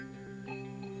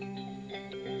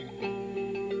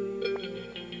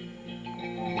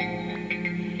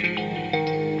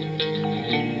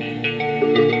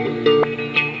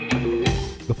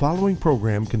following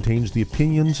program contains the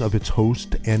opinions of its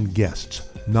host and guests,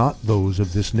 not those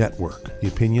of this network. The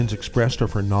opinions expressed are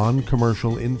for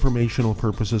non-commercial informational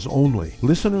purposes only.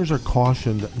 Listeners are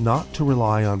cautioned not to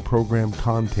rely on program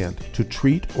content to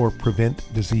treat or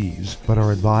prevent disease, but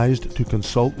are advised to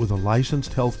consult with a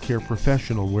licensed healthcare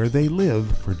professional where they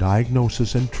live for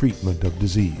diagnosis and treatment of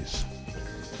disease.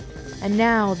 And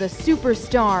now, the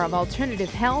superstar of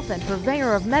alternative health and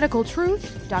purveyor of medical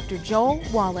truth, Dr. Joel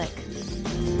Wallach.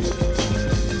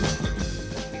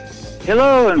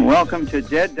 Hello and welcome to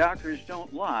Dead Doctors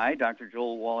Don't Lie. Dr.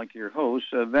 Joel Wallach, your host,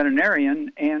 a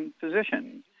veterinarian and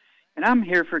physician. And I'm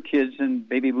here for kids and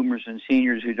baby boomers and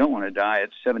seniors who don't want to die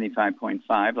at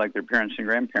 75.5 like their parents and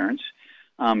grandparents.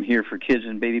 I'm here for kids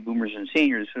and baby boomers and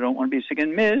seniors who don't want to be sick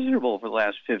and miserable for the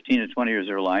last 15 to 20 years of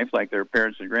their life like their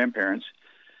parents and grandparents.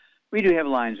 We do have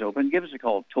lines open. Give us a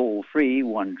call toll-free,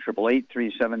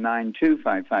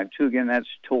 1-888-379-2552. Again, that's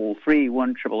toll-free,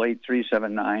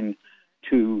 1-888-379-2552.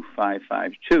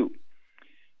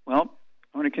 Well,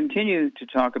 I want to continue to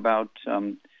talk about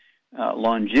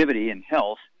longevity and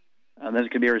health. That's going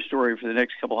to be our story for the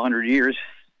next couple hundred years.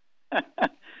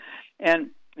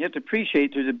 And you have to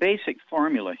appreciate there's a basic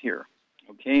formula here.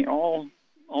 Okay, all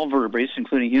vertebrates,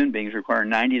 including human beings, require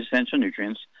 90 essential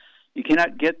nutrients. You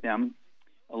cannot get them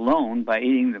alone by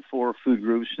eating the 4 food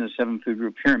groups in the 7 food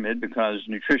group pyramid, because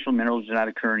nutritional minerals do not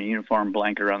occur in a uniform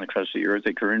blanket around the crust of the earth.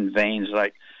 They occur in veins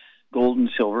like gold and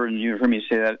silver, and you've heard me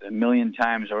say that a million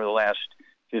times over the last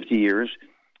 50 years,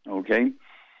 okay?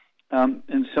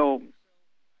 And so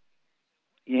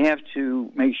you have to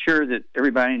make sure that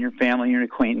everybody in your family, your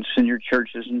acquaintance, in your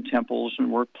churches and temples and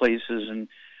workplaces and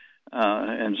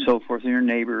so forth, and your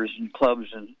neighbors and clubs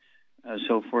and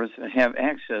so forth have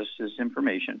access to this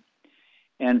information.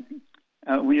 And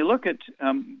when you look at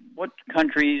what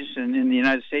countries, and in the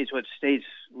United States, what states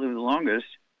live the longest,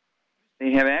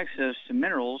 they have access to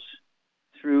minerals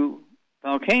through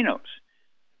volcanoes.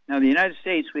 Now, in the United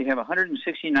States, we have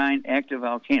 169 active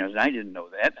volcanoes. I didn't know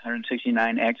that.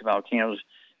 169 active volcanoes.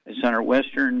 It's on our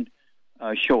western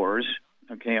shores,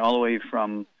 okay, all the way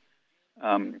from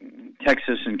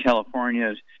Texas and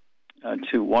California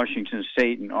to Washington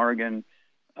State and Oregon,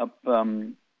 up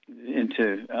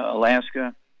into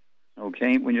Alaska,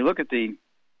 okay? When you look at the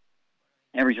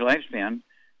average lifespan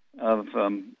of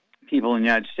people in the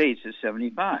United States, it's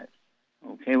 75,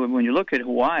 okay? When you look at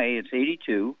Hawaii, it's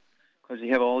 82, because they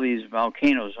have all these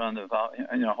volcanoes on the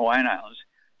Hawaiian Islands,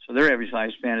 so their average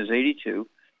lifespan is 82.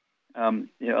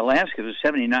 Alaska was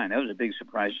 79. That was a big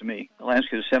surprise to me.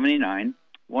 Alaska is 79.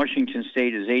 Washington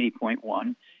State is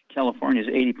 80.1. California is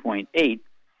 80.8.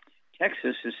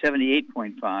 Texas is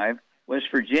 78.5.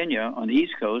 West Virginia on the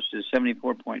East Coast is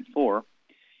 74.4,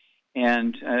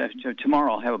 and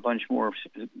tomorrow I'll have a bunch more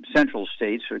central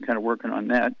states, so we're kind of working on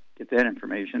that, get that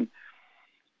information.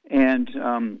 And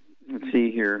let's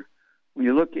see here. When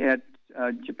you look at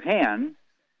Japan,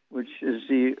 which is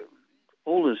the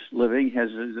oldest living,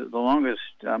 has the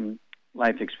longest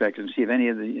life expectancy of any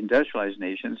of the industrialized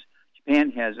nations,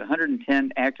 Japan has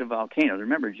 110 active volcanoes.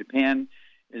 Remember, Japan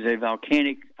is a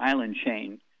volcanic island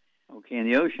chain, okay, in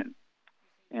the ocean.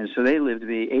 And so they live to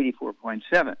be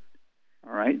 84.7,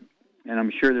 all right? And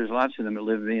I'm sure there's lots of them that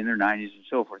live to be in their 90s and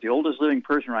so forth. The oldest living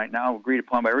person right now, agreed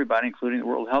upon by everybody, including the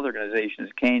World Health Organization,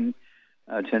 is Kane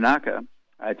Tanaka.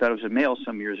 I thought it was a male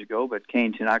some years ago, but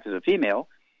Kane Tanaka is a female.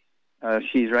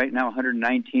 She's right now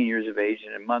 119 years of age.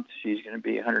 In a month, she's going to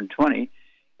be 120.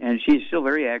 And she's still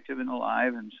very active and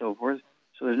alive and so forth.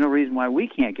 So there's no reason why we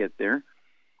can't get there,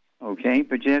 okay?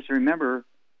 But you have to remember,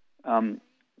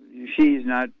 she's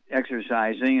not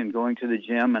exercising and going to the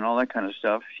gym and all that kind of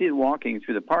stuff. She's walking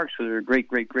through the parks with her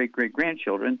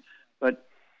great-great-great-great-grandchildren, but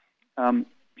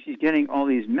she's getting all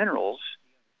these minerals,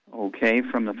 okay,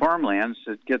 from the farmlands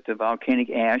that get the volcanic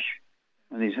ash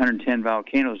when these 110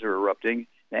 volcanoes are erupting.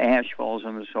 The ash falls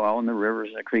on the soil and the rivers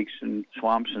and the creeks and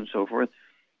swamps and so forth,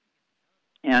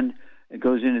 and it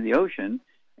goes into the ocean.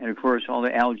 And, of course, all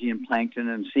the algae and plankton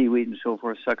and seaweed and so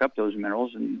forth suck up those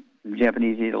minerals, and the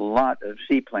Japanese eat a lot of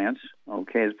sea plants,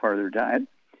 okay, as part of their diet.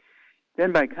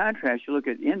 Then, by contrast, you look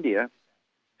at India,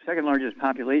 second largest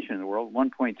population in the world,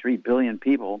 1.3 billion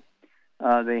people.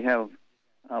 They have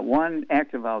one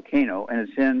active volcano, and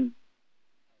it's in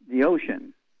the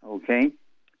ocean, okay?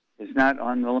 It's not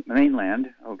on the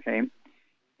mainland, okay?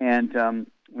 And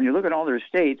when you look at all their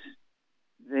states,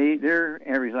 their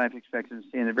average life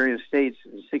expectancy in the various states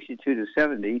is 62 to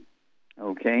 70,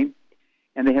 okay?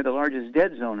 And they have the largest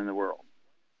dead zone in the world.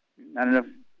 Not enough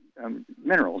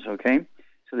minerals, okay?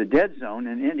 So the dead zone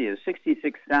in India is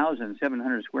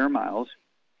 66,700 square miles,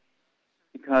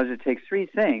 because it takes 3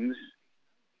 things,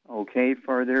 okay,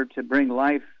 for there to bring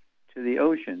life to the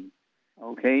ocean.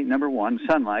 Okay, number one,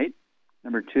 sunlight.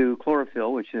 Number two,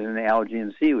 chlorophyll, which is in the algae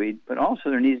and seaweed. But also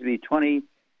there needs to be 20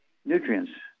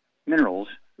 nutrients, minerals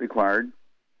required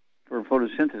for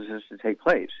photosynthesis to take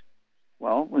place.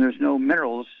 Well, when there's no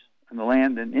minerals on the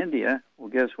land in India, well,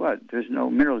 guess what? There's no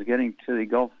minerals getting to the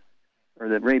Gulf or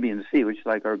the Arabian Sea, which is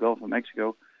like our Gulf of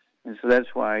Mexico. And so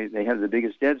that's why they have the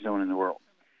biggest dead zone in the world.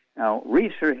 Now,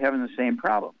 reefs are having the same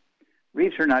problem.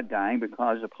 Reefs are not dying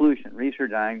because of pollution. Reefs are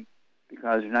dying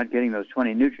because they're not getting those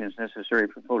 20 nutrients necessary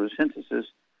for photosynthesis.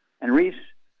 And reefs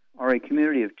are a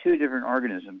community of two different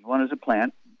organisms. One is a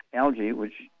plant, algae,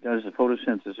 which does the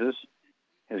photosynthesis,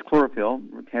 has chlorophyll,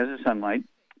 has the sunlight,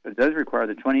 but it does require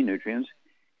the 20 nutrients.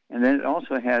 And then it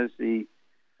also has the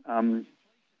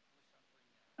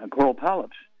coral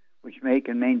polyps, which make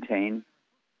and maintain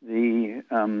the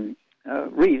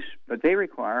reefs, but they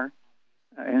require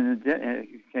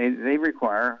the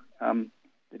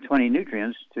 20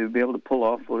 nutrients to be able to pull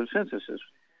off photosynthesis.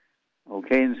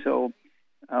 Okay, and so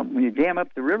when you dam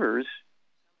up the rivers,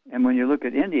 and when you look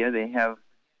at India, they have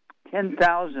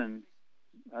 10,000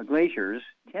 glaciers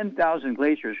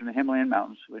from the Himalayan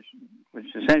mountains, which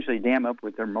essentially dam up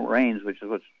with their moraines, which is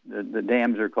what the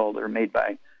dams are called. They're made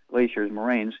by glaciers,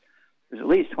 moraines. There's at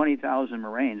least 20,000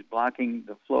 moraines blocking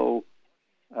the flow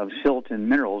of silt and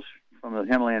minerals from the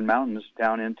Himalayan mountains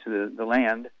down into the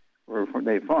land where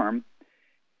they farm.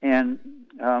 And,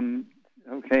 and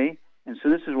so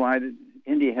this is why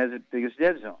India has its biggest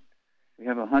dead zone. We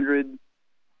have 100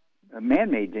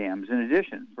 man-made dams in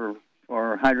addition for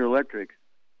hydroelectric.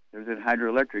 There's a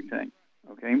hydroelectric thing,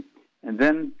 okay? And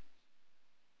then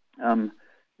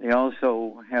they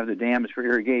also have the dams for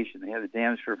irrigation. They have the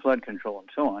dams for flood control and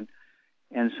so on.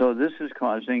 And so this is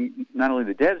causing not only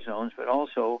the dead zones, but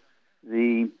also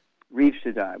the reefs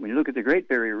to die. When you look at the Great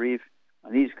Barrier Reef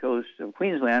on the east coast of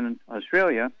Queensland and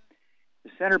Australia,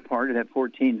 the center part of that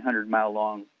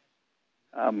 1,400-mile-long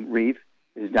reef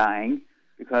is dying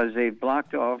because they've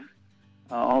blocked off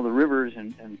all the rivers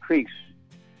and creeks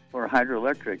for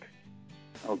hydroelectric,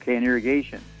 and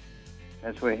irrigation.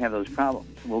 That's why we have those problems.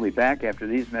 We'll be back after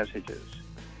these messages.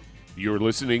 You're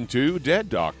listening to Dead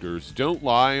Doctors Don't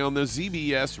Lie on the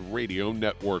ZBS Radio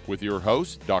Network with your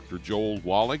host, Dr. Joel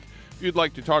Wallach. If you'd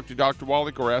like to talk to Dr.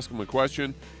 Wallach or ask him a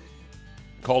question,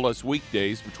 call us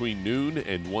weekdays between noon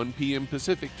and 1 p.m.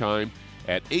 Pacific Time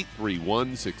at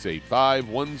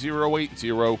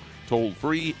 831-685-1080, toll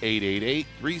free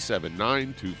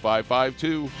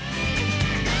 888-379-2552.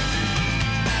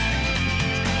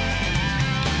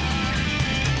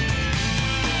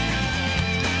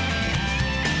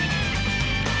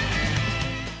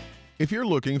 If you're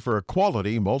looking for a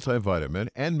quality multivitamin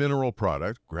and mineral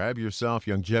product, grab yourself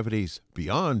Youngevity's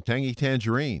Beyond Tangy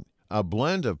Tangerine, a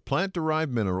blend of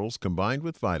plant-derived minerals combined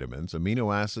with vitamins,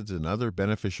 amino acids, and other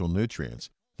beneficial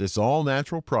nutrients. This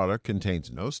all-natural product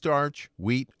contains no starch,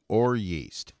 wheat, or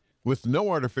yeast, with no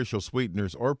artificial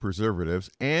sweeteners or preservatives,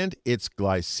 and it's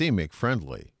glycemic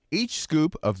friendly. Each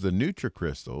scoop of the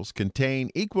NutriCrystals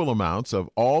contain equal amounts of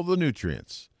all the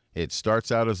nutrients. It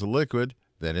starts out as a liquid,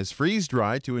 then is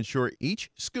freeze-dried to ensure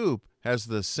each scoop has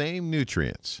the same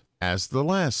nutrients as the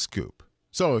last scoop.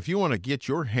 So if you want to get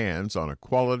your hands on a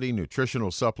quality nutritional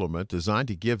supplement designed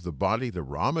to give the body the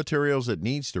raw materials it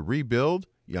needs to rebuild,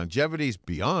 Youngevity's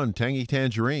Beyond Tangy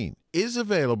Tangerine is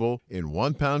available in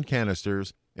 1-pound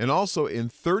canisters and also in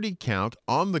 30-count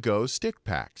on-the-go stick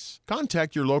packs.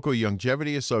 Contact your local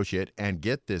Youngevity associate and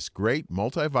get this great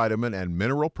multivitamin and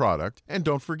mineral product, and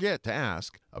don't forget to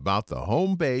ask about the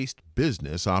home-based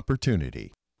business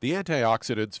opportunity. The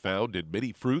antioxidants found in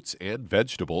many fruits and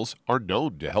vegetables are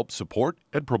known to help support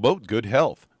and promote good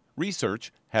health.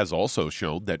 Research has also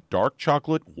shown that dark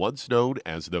chocolate, once known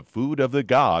as the food of the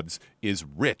gods, is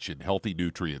rich in healthy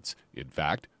nutrients. In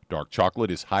fact, dark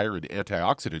chocolate is higher in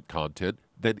antioxidant content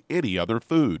than any other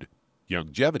food.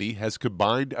 Youngevity has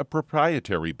combined a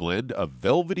proprietary blend of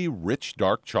velvety rich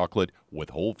dark chocolate with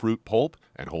whole fruit pulp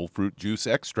and whole fruit juice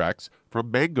extracts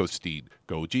from mangosteen,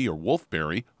 goji or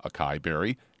wolfberry, acai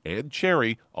berry, and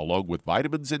cherry, along with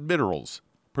vitamins and minerals,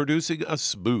 producing a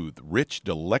smooth, rich,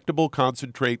 delectable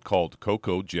concentrate called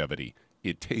Cocogevity.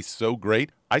 It tastes so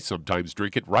great, I sometimes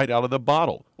drink it right out of the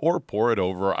bottle or pour it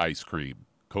over ice cream.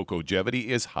 Cocogevity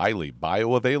is highly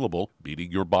bioavailable,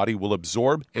 meaning your body will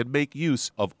absorb and make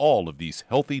use of all of these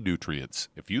healthy nutrients.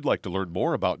 If you'd like to learn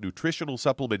more about nutritional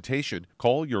supplementation,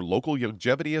 call your local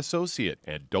Youngevity associate,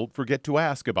 and don't forget to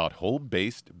ask about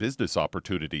home-based business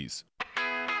opportunities.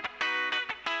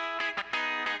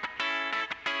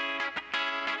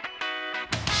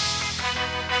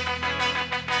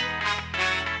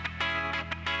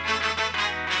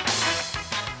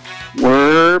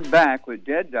 We're back with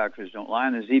Dead Doctors Don't Lie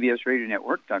on the ZBS Radio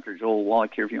Network. Dr. Joel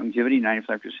Wallach here for Longevity,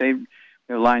 95 Crusade. We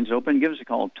have lines open. Give us a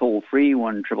call toll-free,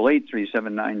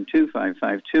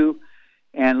 1-888-379-2552.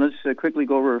 And let's quickly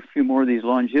go over a few more of these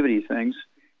longevity things.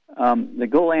 The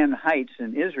Golan Heights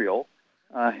in Israel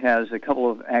has a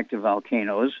couple of active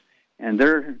volcanoes, and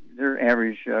their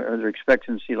average, or their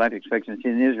life expectancy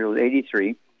in Israel is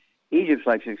 83. Egypt's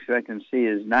life expectancy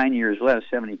is 9 years less,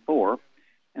 74.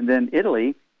 And then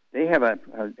Italy, they have an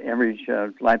average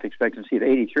life expectancy of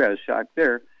 83. I was shocked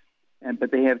there. But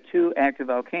they have two active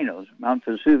volcanoes, Mount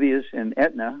Vesuvius and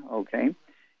Etna, okay?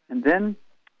 And then,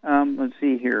 let's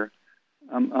see here.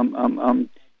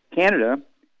 Canada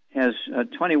has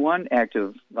 21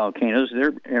 active volcanoes.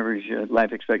 Their average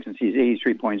life expectancy is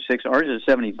 83.6. Ours is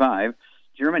 75.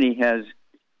 Germany has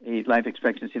a life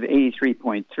expectancy of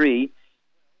 83.3,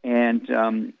 and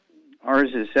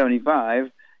ours is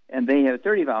 75, and they have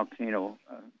 30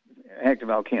 active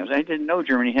volcanoes. I didn't know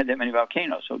Germany had that many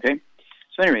volcanoes, okay?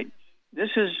 So anyway,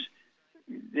 it's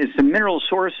the mineral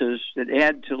sources that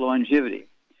add to longevity.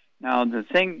 Now, the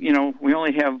thing, we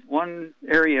only have one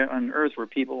area on Earth where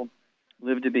people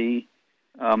live to be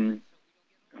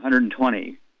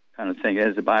 120 kind of thing,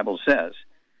 as the Bible says,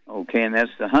 okay, and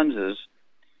that's the Hunzas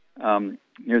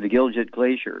near the Gilgit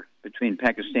Glacier between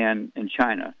Pakistan and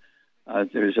China.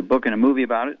 There's a book and a movie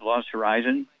about it, Lost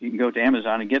Horizon. You can go to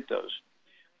Amazon and get those.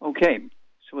 Okay,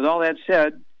 so with all that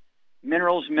said,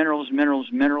 minerals.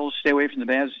 Stay away from the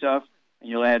bad stuff, and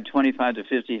you'll add 25 to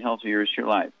 50 healthy years to your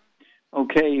life.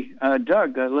 Okay,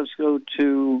 Doug, let's go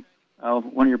to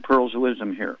one of your pearls of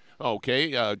wisdom here.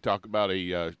 Okay, talk about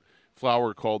a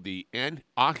flower called the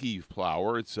ahi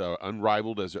flower. It's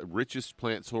unrivaled as the richest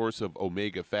plant source of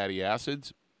omega fatty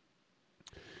acids.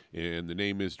 And the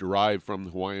name is derived from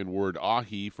the Hawaiian word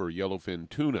ahi for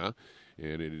yellowfin tuna,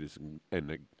 and it is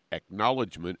an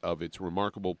acknowledgement of its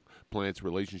remarkable plant's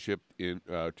relationship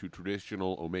to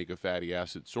traditional omega fatty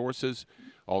acid sources,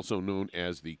 also known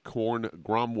as the corn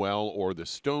gromwell or the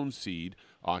stone seed.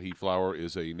 Ahi flower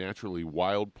is a naturally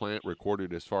wild plant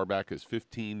recorded as far back as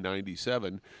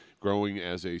 1597, growing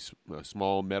as a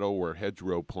small meadow or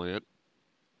hedgerow plant,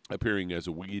 appearing as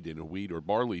a weed in a wheat or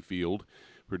barley field.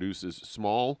 Produces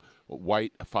small,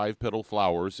 white, 5-petal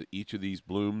flowers. Each of these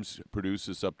blooms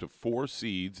produces up to 4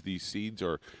 seeds. These seeds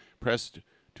are pressed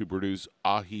to produce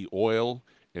ahi oil,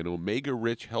 an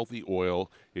omega-rich, healthy oil.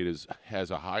 It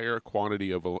has a higher quantity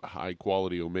of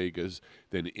high-quality omegas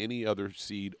than any other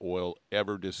seed oil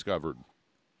ever discovered.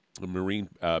 The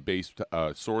marine-based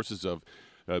sources of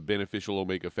beneficial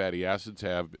omega fatty acids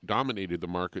have dominated the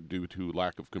market due to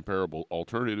lack of comparable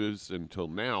alternatives until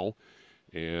now.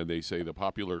 And they say the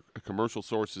popular commercial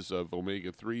sources of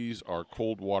omega-3s are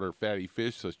cold water fatty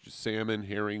fish such as salmon,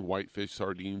 herring, whitefish,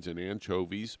 sardines, and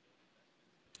anchovies.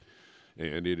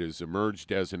 And it has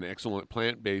emerged as an excellent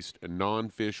plant-based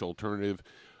non-fish alternative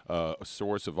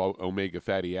source of omega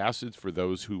fatty acids for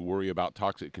those who worry about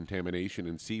toxic contamination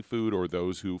in seafood or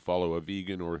those who follow a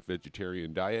vegan or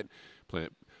vegetarian diet.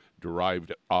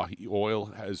 Plant-derived ahi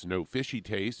oil has no fishy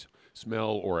taste,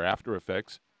 smell, or after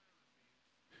effects,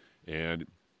 and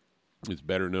it's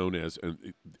better known as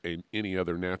any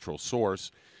other natural source.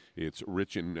 It's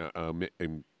rich in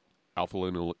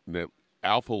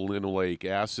alpha-linoleic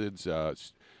acids,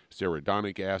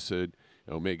 seridonic acid,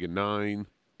 omega-9,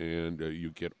 and you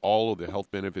get all of the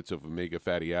health benefits of omega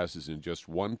fatty acids in just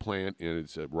one plant, and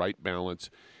it's a right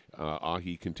balance.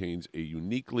 Ahi contains a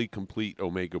uniquely complete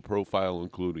omega profile,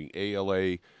 including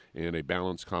ALA and a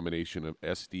balanced combination of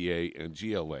SDA and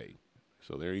GLA.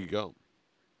 So there you go.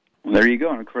 Well, there you go.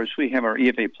 And, of course, we have our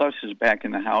EFA Pluses back in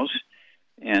the house.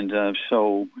 And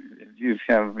so if you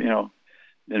have,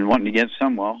 been wanting to get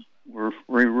some, well, we're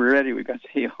ready. We got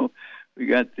the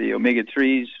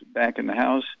omega-3s back in the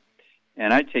house.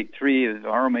 And I take 3 of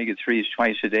our omega-3s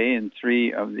twice a day and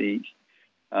 3 of the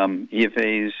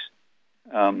EFAs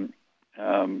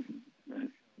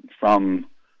from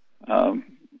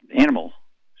animal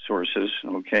sources,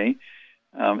 okay?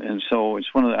 And so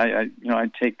it's one of the, I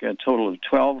take a total of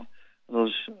 12 of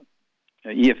those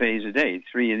EFAs a day,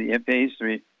 3 of the EFAs,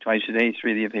 3 twice a day,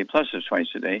 3 of the EFA Pluses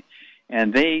twice a day.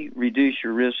 And they reduce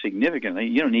your risk significantly.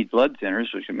 You don't need blood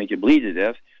thinners, which can make you bleed to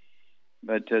death,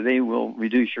 but they will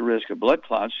reduce your risk of blood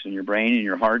clots in your brain and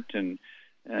your heart and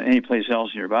any place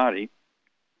else in your body,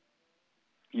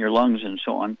 your lungs and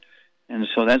so on. And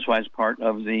so that's why it's part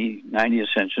of the 90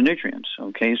 essential nutrients.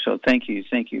 Okay, so thank you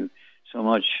so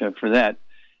much for that.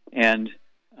 And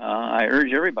I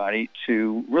urge everybody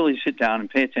to really sit down and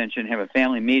pay attention, have a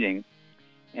family meeting,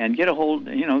 and get a hold of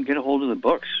the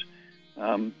books.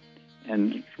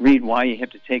 and read why you have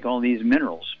to take all these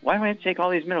minerals. Why do I have to take all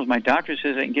these minerals? My doctor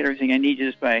says I can get everything I need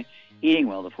just by eating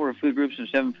well, the 4 food groups and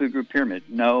 7 food group pyramid.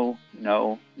 No,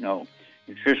 no, no.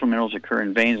 Nutritional minerals occur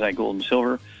in veins like gold and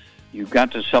silver. You've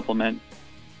got to supplement.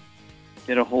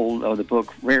 Get a hold of the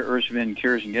book Rare Earths of Hidden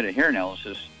Cures and get a hair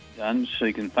analysis done so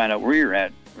you can find out where you're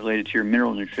at related to your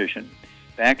mineral nutrition.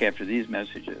 Back after these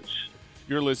messages.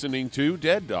 You're listening to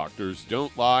Dead Doctors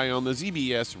Don't Lie on the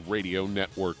ZBS Radio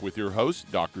Network with your host,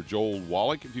 Dr. Joel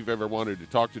Wallach. If you've ever wanted to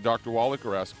talk to Dr. Wallach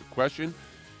or ask a question,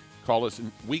 call us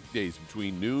weekdays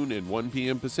between noon and 1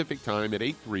 p.m. Pacific Time at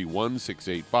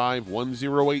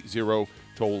 831-685-1080,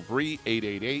 toll free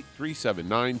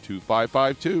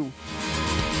 888-379-2552.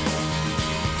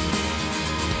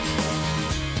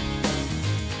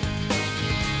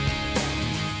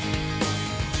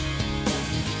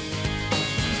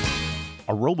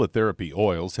 Aromatherapy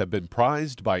oils have been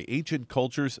prized by ancient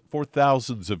cultures for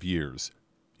thousands of years.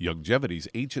 Youngevity's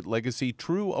ancient legacy,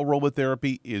 True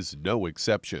Aromatherapy, is no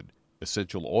exception.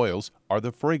 Essential oils are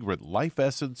the fragrant life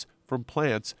essence from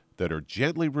plants that are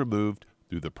gently removed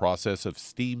through the process of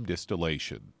steam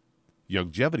distillation.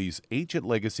 Youngevity's ancient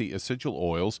legacy essential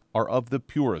oils are of the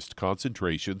purest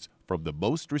concentrations from the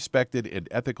most respected and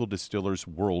ethical distillers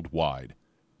worldwide.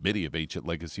 Many of Ancient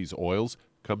Legacy's oils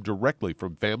come directly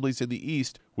from families in the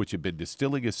East which have been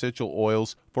distilling essential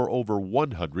oils for over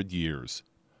 100 years.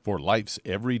 For life's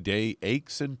everyday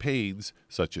aches and pains,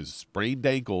 such as sprained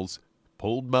ankles,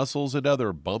 pulled muscles, and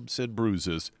other bumps and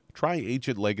bruises, try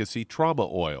Ancient Legacy Trauma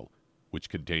Oil, which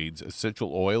contains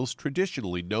essential oils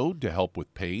traditionally known to help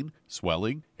with pain,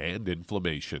 swelling, and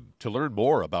inflammation. To learn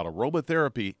more about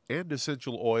aromatherapy and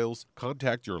essential oils,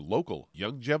 contact your local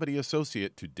Youngevity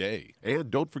associate today. And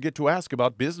don't forget to ask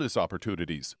about business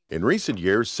opportunities. In recent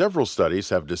years, several studies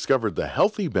have discovered the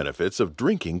healthy benefits of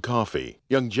drinking coffee.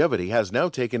 Youngevity has now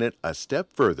taken it a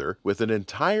step further with an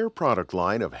entire product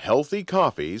line of healthy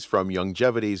coffees from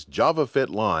Youngevity's JavaFit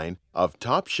line of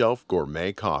top-shelf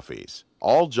gourmet coffees.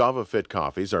 All JavaFit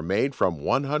coffees are made from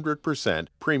 100%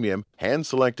 premium,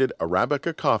 hand-selected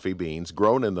Arabica coffee beans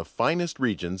grown in the finest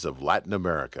regions of Latin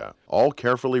America, all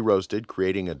carefully roasted,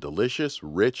 creating a delicious,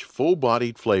 rich,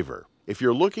 full-bodied flavor. If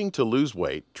you're looking to lose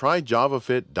weight, try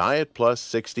JavaFit Diet Plus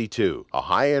 62, a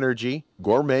high-energy,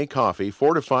 gourmet coffee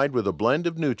fortified with a blend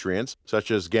of nutrients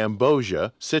such as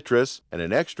gambosia, citrus, and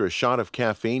an extra shot of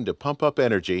caffeine to pump up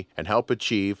energy and help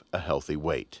achieve a healthy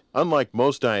weight. Unlike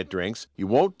most diet drinks, you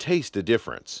won't taste a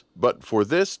difference. But for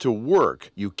this to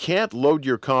work, you can't load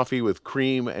your coffee with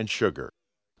cream and sugar.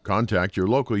 Contact your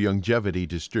local Youngevity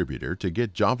distributor to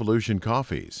get Javalution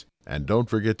coffees. And don't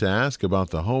forget to ask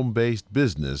about the home-based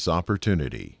business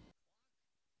opportunity.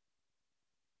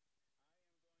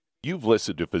 You've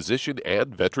listened to physician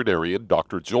and veterinarian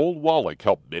Dr. Joel Wallach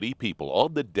help many people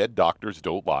on the Dead Doctors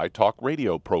Don't Lie talk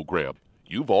radio program.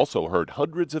 You've also heard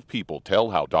hundreds of people tell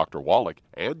how Dr. Wallach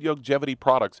and Youngevity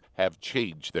products have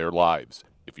changed their lives.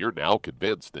 If you're now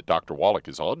convinced that Dr. Wallach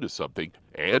is onto something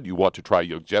and you want to try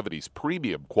Youngevity's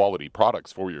premium quality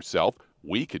products for yourself,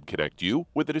 we can connect you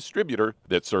with a distributor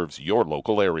that serves your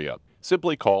local area.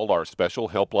 Simply call our special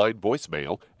helpline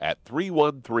voicemail at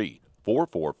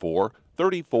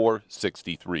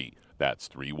 313-444-3463. That's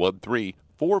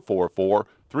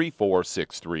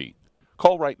 313-444-3463.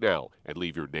 Call right now and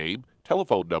leave your name,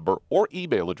 telephone number, or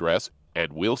email address,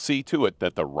 and we'll see to it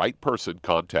that the right person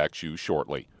contacts you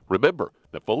shortly. Remember,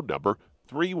 the phone number,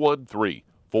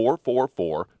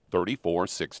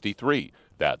 313-444-3463.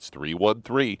 That's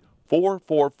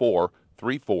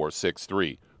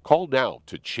 313-444-3463. Call now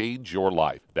to change your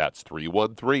life. That's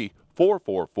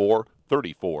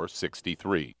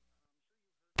 313-444-3463.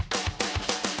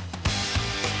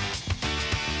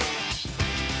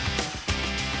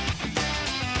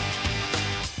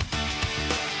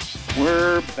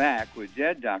 We're back with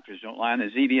Dead Doctors Don't Lie on the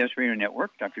ZBS Radio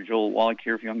Network. Dr. Joel Wallach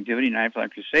here for Youngevity, 9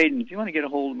 Flat Crusade. And if you want to get a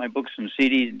hold of my books and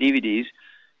CDs and DVDs,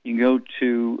 you can go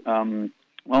to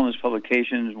Wellness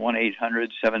Publications,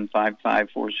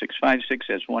 1-800-755-4656.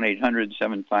 That's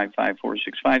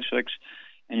 1-800-755-4656.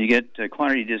 And you get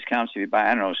quantity discounts if you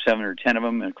buy, 7 or 10 of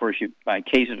them. And, of course, you buy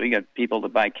cases. We got people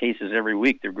that buy cases every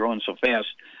week. They're growing so fast.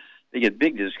 They get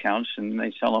big discounts, and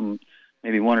they sell them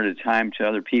maybe one at a time to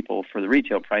other people for the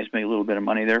retail price, make a little bit of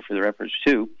money there for their efforts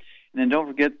too. And then don't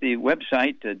forget the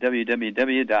website,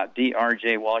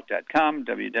 www.drjwallach.com,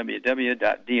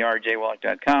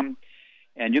 www.drjwallach.com,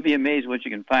 and you'll be amazed what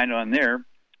you can find on there.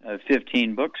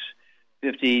 15 books,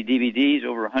 50 DVDs,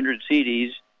 over 100 CDs.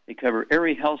 They cover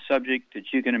every health subject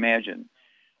that you can imagine.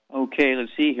 Okay,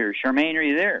 let's see here. Charmaine, are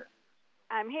you there?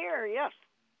 I'm here, yes.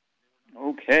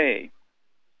 Okay.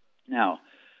 Now,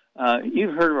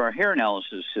 You've heard of our hair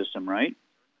analysis system, right?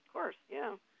 Of course,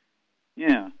 yeah.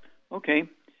 Yeah. Okay.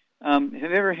 Have you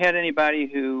ever had anybody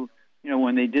who,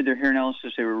 when they did their hair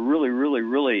analysis, they were really, really,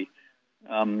 really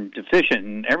deficient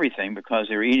in everything because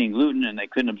they were eating gluten and they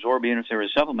couldn't absorb even if they were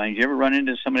supplementing? Did you ever run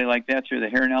into somebody like that through the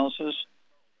hair analysis?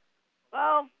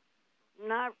 Well,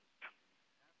 not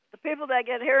the people that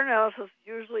get hair analysis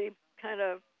usually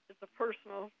it's a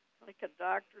personal, like a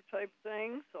doctor type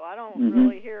thing, so I don't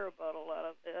really hear about a lot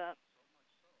of that.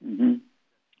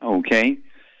 Okay.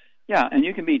 Yeah, and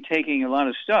you can be taking a lot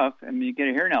of stuff, and you get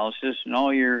a hair analysis, and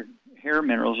all your hair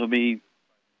minerals will be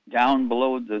down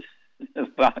below the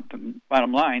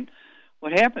bottom line.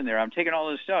 What happened there? I'm taking all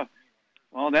this stuff.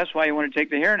 Well, that's why you want to take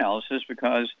the hair analysis,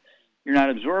 because you're not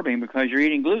absorbing because you're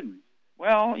eating gluten.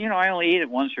 Well, I only eat it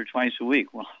once or twice a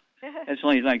week. Well, that's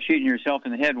only like shooting yourself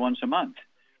in the head once a month.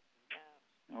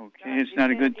 Okay, it's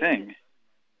not a good thing.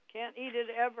 Can't eat it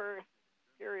ever,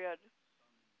 period.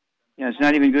 Yeah, it's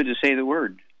not even good to say the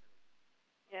word.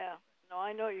 Yeah, no,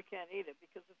 I know you can't eat it,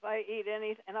 because if I eat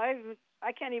anything, and I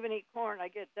can't even eat corn. I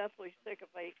get deathly sick if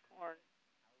I eat corn.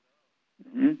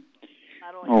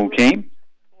 Okay.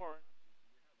 Corn.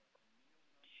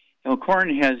 Corn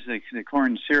has the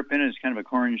corn syrup in it. It's kind of a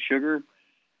corn sugar.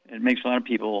 It makes a lot of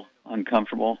people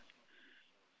uncomfortable.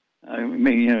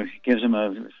 It gives them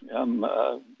a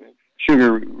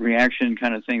sugar reaction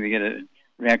kind of thing. They get a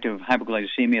reactive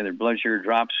hypoglycemia. Their blood sugar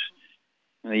drops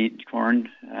when they eat corn.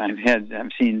 I've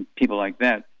seen people like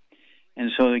that.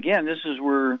 And so, again, this is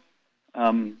where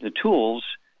the tools,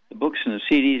 the books and the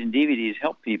CDs and DVDs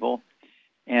help people.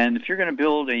 And if you're going to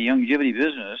build a longevity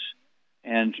business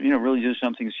and, really do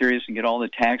something serious and get all the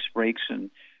tax breaks, and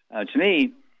to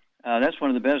me, that's one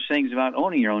of the best things about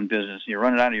owning your own business. You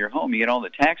run it out of your home, you get all the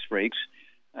tax breaks.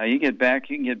 You can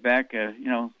get back,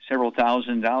 several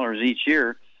 $1,000s each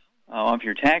year off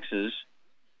your taxes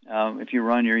if you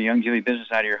run your longevity business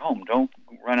out of your home. Don't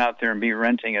run out there and be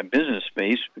renting a business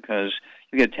space, because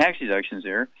you get tax deductions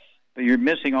there, but you're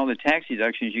missing all the tax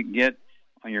deductions you can get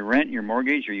on your rent, your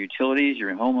mortgage, your utilities,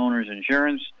 your homeowner's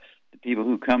insurance, the people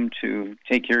who come to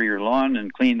take care of your lawn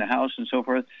and clean the house and so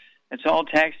forth. It's all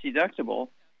tax deductible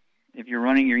if you're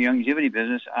running your longevity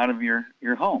business out of your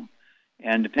home.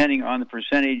 And depending on the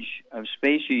percentage of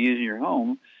space you use in your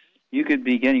home, you could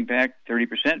be getting back 30%,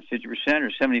 50%, or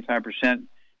 75%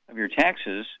 of your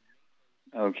taxes,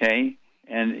 okay?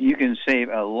 And you can save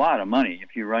a lot of money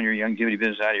if you run your longevity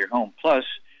business out of your home, plus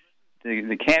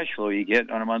the cash flow you get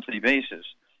on a monthly basis.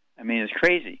 I mean, it's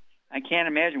crazy. I can't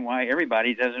imagine why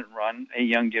everybody doesn't run a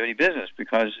longevity business,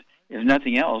 because if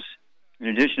nothing else, in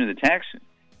addition to the tax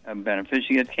benefits,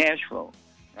 you get cash flow,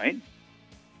 right?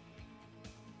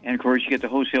 And, of course, you get the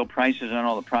wholesale prices on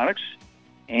all the products.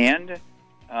 And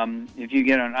if you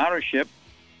get on auto ship,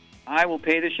 I will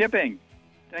pay the shipping.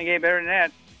 Doesn't get better than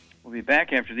that. We'll be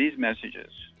back after these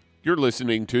messages. You're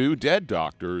listening to Dead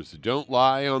Doctors Don't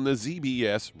Lie on the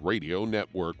ZBS Radio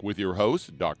Network with your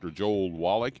host, Dr. Joel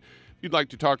Wallach. If you'd like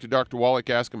to talk to Dr. Wallach,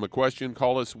 ask him a question,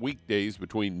 call us weekdays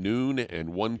between noon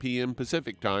and 1 p.m.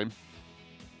 Pacific Time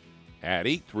at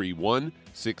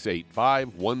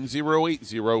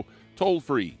 831-685-1080, toll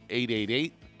free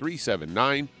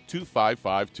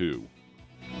 888-379-2552.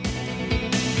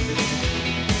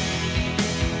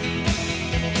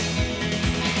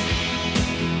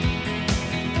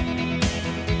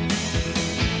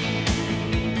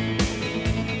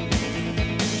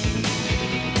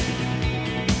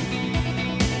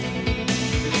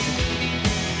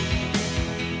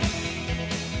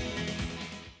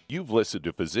 You've listened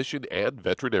to physician and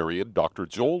veterinarian Dr.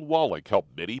 Joel Wallach help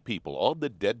many people on the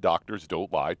Dead Doctors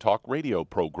Don't Lie talk radio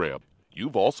program.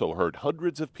 You've also heard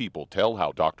hundreds of people tell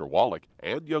how Dr. Wallach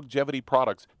and longevity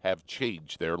products have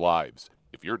changed their lives.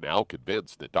 If you're now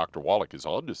convinced that Dr. Wallach is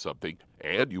onto something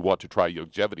and you want to try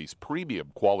longevity's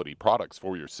premium quality products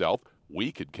for yourself,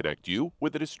 we can connect you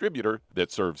with a distributor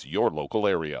that serves your local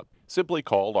area. Simply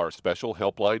call our special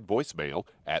helpline voicemail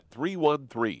at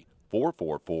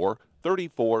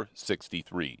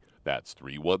 313-444-3463. That's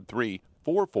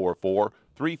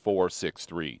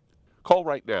 313-444-3463. Call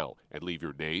right now and leave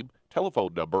your name,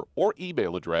 telephone number, or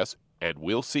email address, and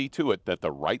we'll see to it that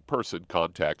the right person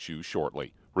contacts you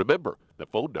shortly. Remember, the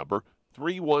phone number,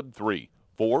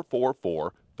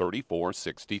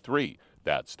 313-444-3463.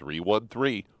 That's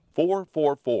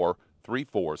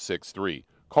 313-444-3463.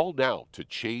 Call now to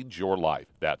change your life.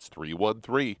 That's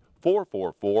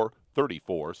 313-444-3463.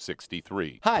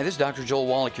 3463. Hi, this is Dr. Joel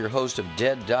Wallach, your host of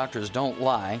Dead Doctors Don't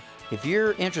Lie. If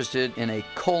you're interested in a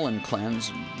colon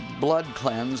cleanse, blood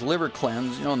cleanse, liver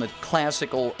cleanse, in the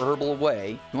classical herbal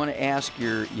way, you want to ask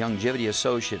your Youngevity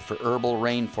associate for Herbal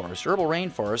Rainforest. Herbal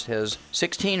Rainforest has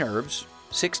 16 herbs,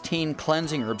 16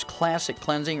 cleansing herbs, classic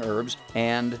cleansing herbs,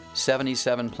 and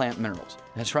 77 plant minerals.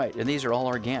 That's right, and these are all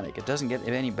organic. It doesn't get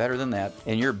any better than that.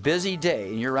 In your busy day,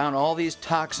 and you're around all these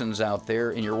toxins out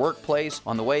there in your workplace,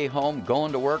 on the way home,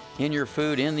 going to work, in your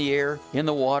food, in the air, in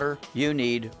the water, you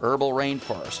need Herbal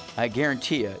Rainforest. I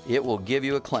guarantee you, it will give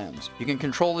you a cleanse. You can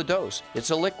control the dose. It's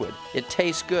a liquid. It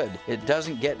tastes good. It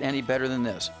doesn't get any better than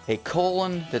this. A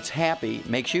colon that's happy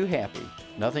makes you happy.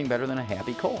 Nothing better than a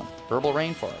happy colon. Herbal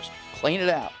Rainforest. Clean it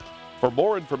out. For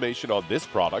more information on this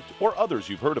product or others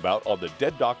you've heard about on the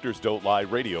Dead Doctors Don't Lie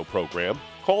radio program,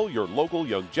 call your local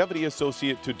Youngevity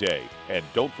associate today. And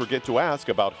don't forget to ask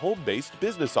about home-based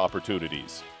business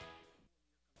opportunities.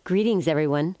 Greetings,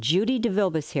 everyone. Judy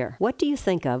DeVilbus here. What do you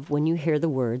think of when you hear the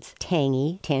words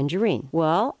tangy tangerine?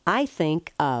 Well, I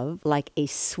think of like a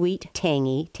sweet,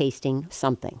 tangy tasting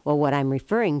something. Well, what I'm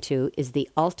referring to is the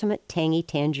Ultimate Tangy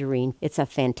Tangerine. It's a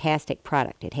fantastic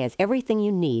product. It has everything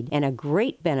you need, and a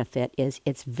great benefit is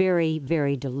it's very,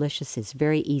 very delicious. It's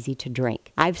very easy to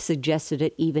drink. I've suggested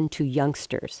it even to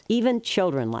youngsters. Even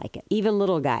children like it. Even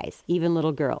little guys. Even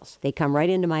little girls. They come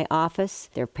right into my office.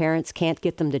 Their parents can't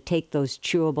get them to take those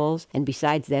chewables, and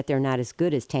besides that, they're not as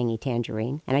good as Tangy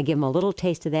Tangerine. And I give them a little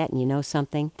taste of that, and you know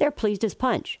something? They're pleased as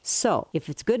punch. So, if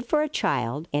it's good for a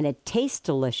child and it tastes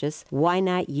delicious, why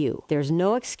not you? There's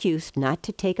no excuse not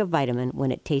to take a vitamin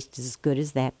when it tastes as good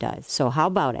as that does. So how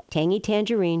about it? Tangy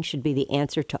Tangerine should be the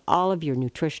answer to all of your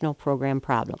nutritional program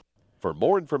problems. For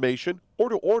more information or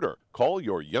to order, call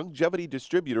your Youngevity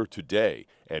distributor today.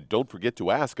 And don't forget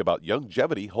to ask about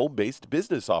Youngevity home-based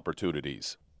business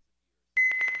opportunities.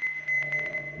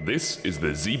 This is the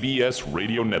ZBS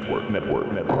Radio Network.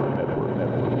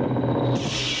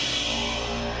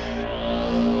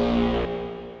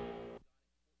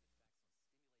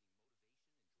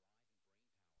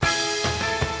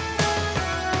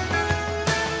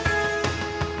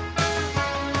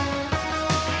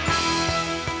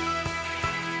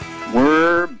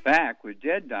 We're back with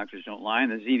Dead Doctors Don't Lie on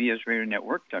the ZBS Radio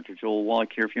Network. Dr. Joel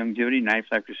Wallach here for Youngevity, Knife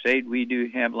Life Crusade. We do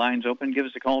have lines open. Give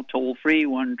us a call toll-free,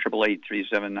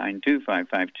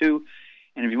 1-888-3792-552.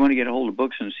 And if you want to get a hold of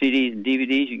books and CDs and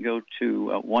DVDs, you can go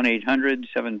to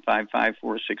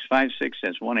 1-800-755-4656.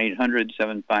 That's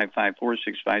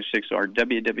 1-800-755-4656 or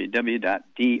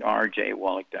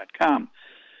www.drjwallach.com.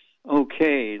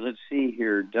 Okay, let's see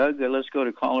here. Doug, let's go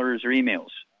to callers or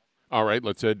emails. All right,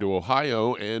 let's head to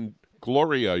Ohio. And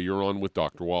Gloria, you're on with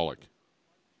Dr. Wallach.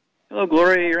 Hello,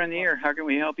 Gloria. You're on the air. How can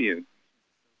we help you?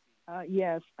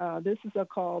 Yes, this is a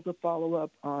call to follow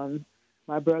up on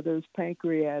my brother's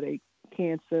pancreatic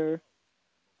cancer.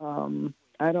 I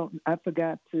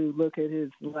forgot to look at his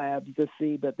labs to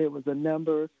see, but there was a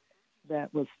number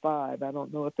that was 5. I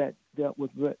don't know if that dealt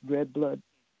with red blood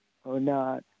or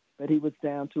not, but he was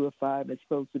down to a 5. It's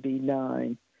supposed to be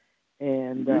 9,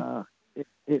 and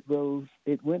it rose.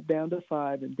 It went down to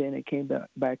 5, and then it came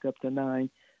back up to 9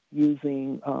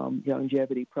 using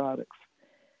Youngevity products.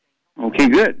 Okay,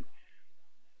 good.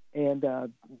 And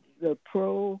the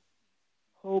Pro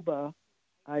Hoba,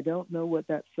 I don't know what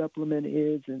that supplement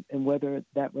is and whether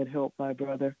that would help my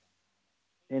brother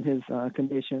in his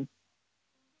condition.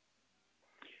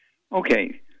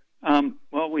 Okay.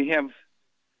 Well, we have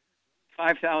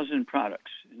 5,000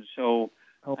 products, and so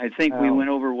I think we went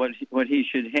over what he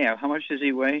should have. How much does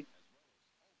he weigh?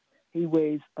 He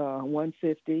weighs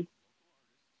 150.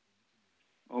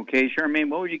 Okay, Charmaine,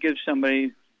 what would you give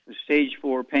somebody with stage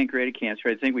 4 pancreatic cancer?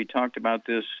 I think we talked about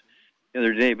this the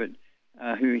other day, but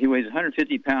he weighs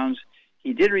 150 pounds.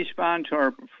 He did respond to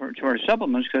our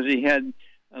supplements because he had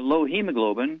a low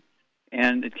hemoglobin,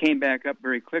 and it came back up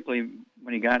very quickly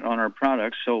when he got on our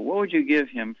products. So what would you give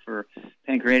him for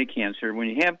pancreatic cancer? When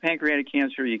you have pancreatic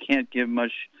cancer, you can't give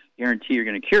much guarantee you're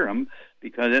going to cure him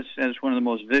because that's one of the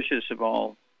most vicious of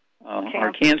all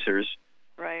our cancers.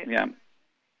 Right. Yeah.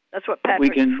 That's what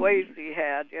Patrick Swayze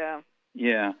had, yeah.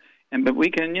 Yeah. But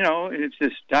we can, if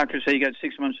this doctor say you got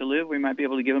 6 months to live, we might be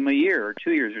able to give him a year or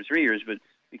 2 years or 3 years, but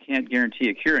we can't guarantee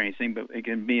a cure or anything, but it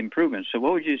can be improvement. So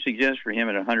what would you suggest for him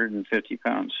at 150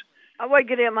 pounds? I would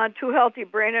get him on 2 healthy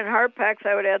brain and heart packs.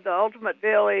 I would add the Ultimate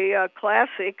Daily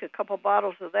Classic, a couple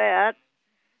bottles of that.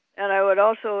 And I would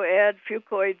also add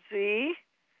Fucoid Z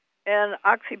and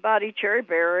Oxybody Cherry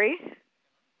Berry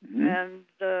and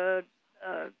the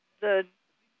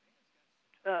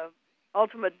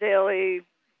Ultimate Daily,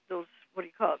 those, what do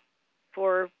you call it,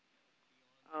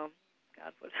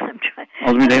 not what I'm trying.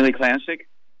 Ultimate Daily Classic?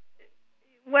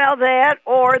 Well, that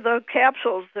or the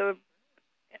capsules. The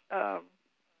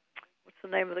what's the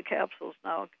name of the capsules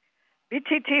now?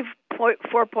 BTT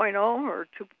 4.0 or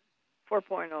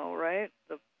 4.0, right?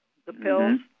 The pills.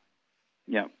 Mm-hmm.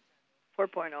 Yeah.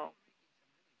 4.0.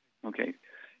 Okay,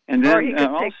 and then or he could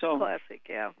take also classic,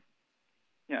 yeah.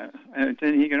 Yeah,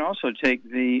 then he can also take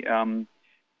the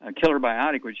Killer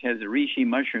Biotic, which has the reishi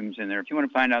mushrooms in there. If you want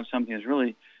to find out something that's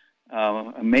really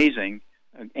amazing,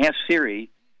 ask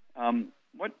Siri.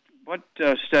 What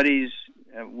studies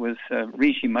with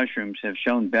reishi mushrooms have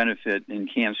shown benefit in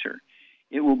cancer?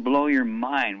 It will blow your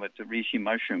mind what the reishi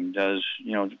mushroom does,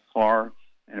 far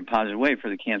in a positive way for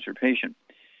the cancer patient.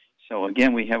 So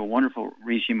again, we have a wonderful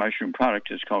reishi mushroom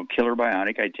product. It's called Killer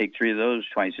Biotic. I take 3 of those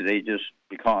twice a day just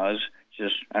because.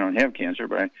 I don't have cancer,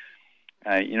 but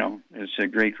it's a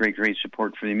great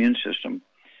support for the immune system.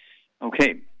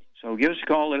 Okay, so give us a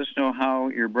call. Let us know how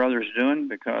your brother's doing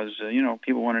because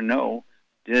people want to know,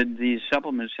 did these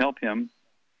supplements help him?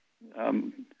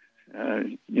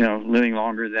 Living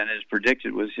longer than is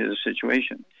predicted was his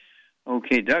situation.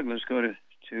 Okay, Doug, let's go to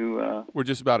We're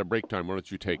just about at break time. Why don't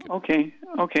you take it? Okay,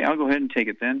 I'll go ahead and take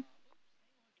it then.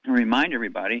 And remind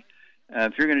everybody,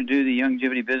 if you're going to do the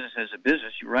Youngevity business as a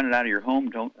business, you run it out of your home.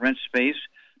 Don't rent space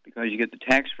because you get the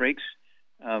tax breaks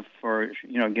for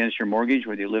against your mortgage,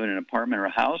 whether you live in an apartment or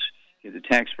a house. You get the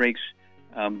tax breaks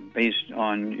based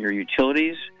on your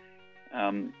utilities,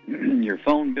 your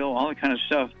phone bill, all that kind of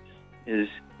stuff is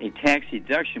a tax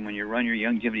deduction when you run your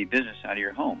Youngevity business out of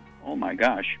your home. Oh my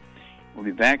gosh. We'll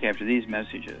be back after these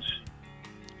messages.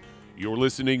 You're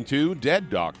listening to Dead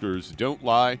Doctors Don't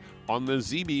Lie on the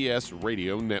ZBS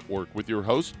Radio Network with your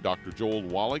host, Dr. Joel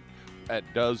Wallach. That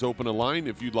does open a line.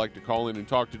 If you'd like to call in and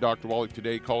talk to Dr. Wallach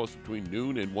today, call us between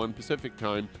noon and 1 Pacific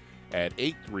time at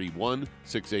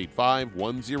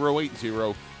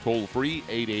 831-685-1080. Toll free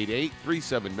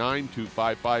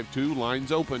 888-379-2552.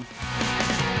 Lines open.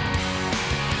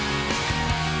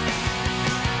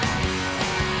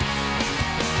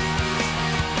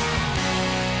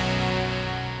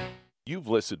 You've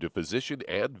listened to physician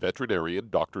and veterinarian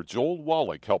Dr. Joel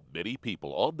Wallach help many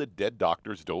people on the Dead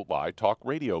Doctors Don't Lie talk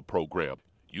radio program.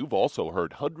 You've also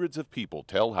heard hundreds of people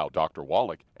tell how Dr.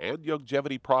 Wallach and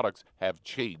Youngevity products have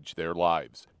changed their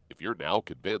lives. If you're now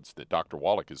convinced that Dr.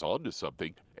 Wallach is onto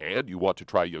something and you want to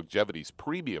try Youngevity's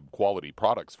premium quality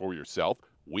products for yourself,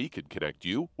 we can connect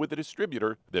you with a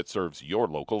distributor that serves your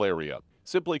local area.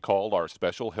 Simply call our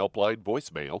special helpline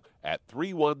voicemail at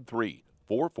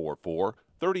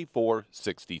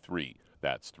 313-444-3463.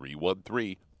 That's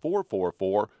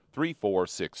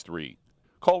 313-444-3463.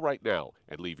 Call right now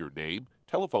and leave your name,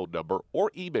 telephone number,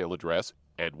 or email address,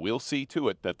 and we'll see to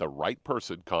it that the right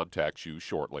person contacts you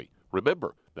shortly.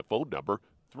 Remember, the phone number,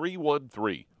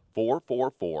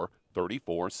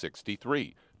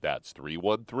 313-444-3463. That's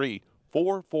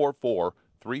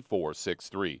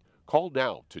 313-444-3463. Call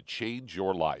now to change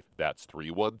your life. That's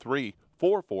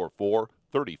 313-444-3463.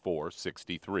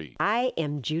 3463. I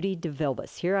am Judy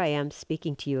DeVilbus. Here I am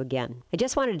speaking to you again. I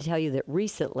just wanted to tell you that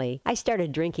recently I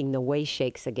started drinking the Whey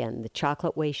Shakes again, the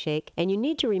chocolate Whey Shake. And you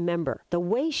need to remember, the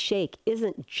Whey Shake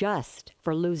isn't just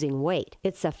for losing weight.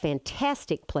 It's a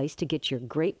fantastic place to get your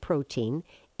great protein.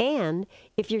 And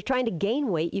if you're trying to gain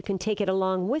weight, you can take it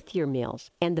along with your meals.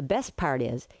 And the best part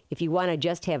is, if you want to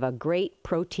just have a great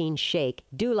protein shake,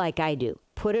 do like I do.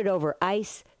 Put it over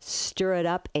ice, stir it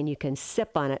up, and you can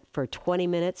sip on it for 20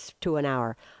 minutes to an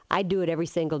hour. I do it every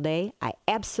single day. I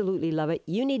absolutely love it.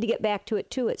 You need to get back to it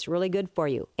too. It's really good for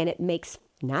you. And it makes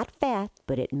not fat,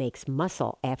 but it makes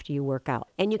muscle after you work out.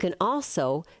 And you can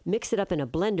also mix it up in a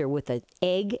blender with an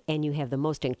egg, and you have the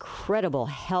most incredible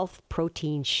health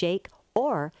protein shake.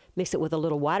 Or mix it with a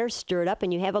little water, stir it up,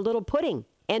 and you have a little pudding.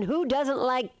 And who doesn't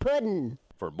like pudding?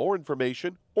 For more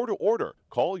information or to order,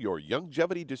 call your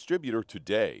Youngevity distributor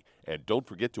today. And don't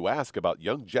forget to ask about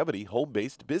Youngevity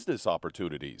home-based business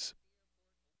opportunities.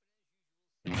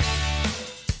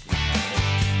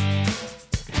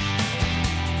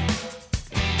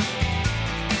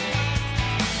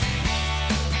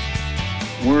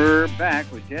 We're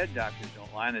back with Dead Doctors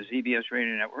Don't Lie on the ZBS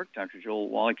Radio Network. Dr. Joel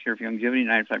Wallach here for Youngevity,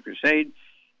 95 Crusade.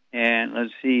 And let's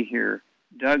see here.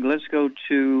 Doug, let's go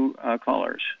to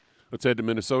callers. Let's head to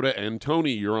Minnesota. And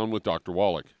Tony, you're on with Dr.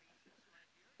 Wallach.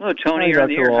 Hello, Tony. Hi, you're on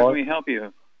the Dr. air. How Wallach. can we help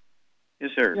you? Yes,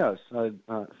 sir. Yes.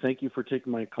 Thank you for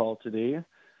taking my call today.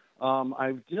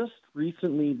 I've just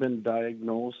recently been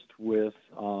diagnosed with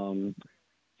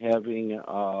having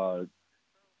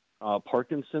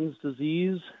Parkinson's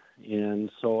disease. And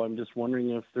so I'm just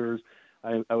wondering if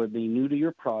I would be new to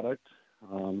your product.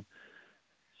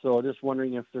 So just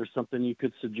wondering if there's something you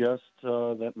could suggest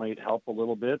that might help a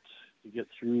little bit to get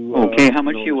through. Okay, how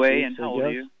much you weigh and how old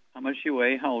are you? How much you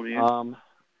weigh? How old are you?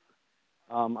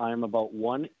 I'm about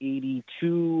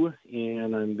 182,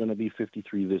 and I'm going to be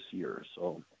 53 this year.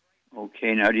 So.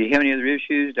 Okay, now do you have any other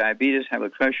issues? Diabetes, high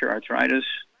blood pressure, arthritis?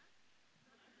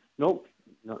 Nope,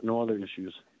 no other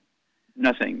issues.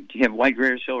 Nothing. Do you have white, gray,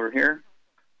 or silver hair?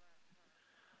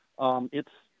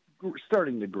 It's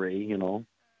starting to gray, you know.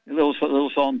 A little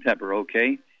salt and pepper,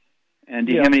 okay. And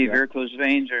do you have any varicose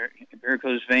veins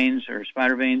or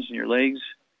spider veins in your legs?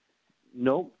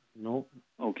 Nope.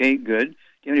 Okay, good. Do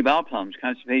you have any bowel problems?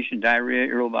 Constipation, diarrhea,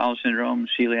 irritable bowel syndrome,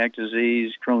 celiac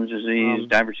disease, Crohn's disease,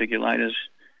 diverticulitis?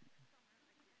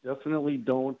 Definitely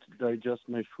don't digest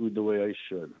my food the way I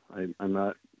should. I'm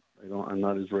not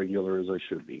as regular as I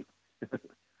should be.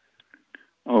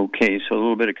 Okay, so a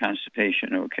little bit of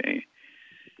constipation, okay.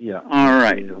 Yeah. All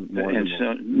right. And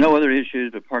so no other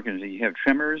issues but Parkinson's. You have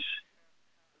tremors?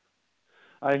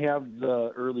 I have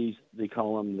they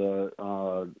call them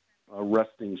the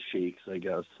resting shakes, I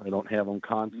guess. I don't have them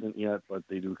constant yet, but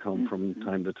they do come from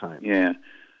time to time. Yeah.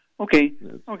 Okay,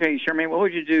 Charmaine, what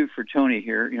would you do for Tony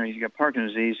here? You know, he's got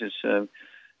Parkinson's disease. It's a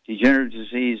degenerative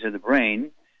disease of the brain.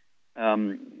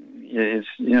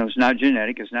 It's not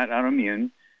genetic. It's not autoimmune.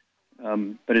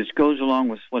 But it goes along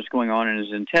with what's going on in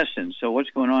his intestines. So what's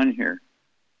going on here?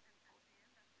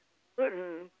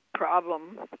 Gluten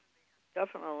problem,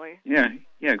 definitely.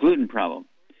 Yeah, gluten problem.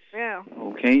 Yeah.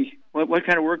 Okay. What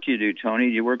kind of work do you do, Tony?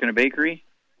 Do you work in a bakery?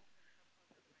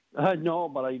 No,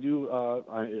 but I do.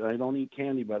 I don't eat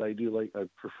candy, but I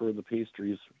prefer the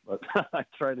pastries. But I'm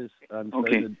trying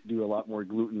to do a lot more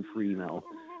gluten-free now.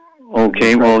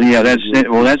 Okay, well, yeah, that's it.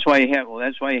 Well, that's why you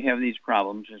have these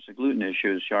problems. It's a gluten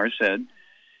issue, as Char said.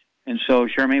 And so,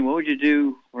 Charmaine, what would you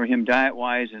do for him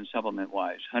diet-wise and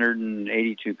supplement-wise?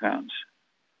 182 pounds.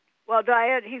 Well,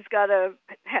 diet, he's got to,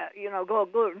 go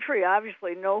gluten-free.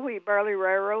 Obviously, no wheat, barley,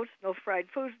 rye oats, no fried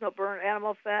foods, no burnt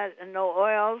animal fat, and no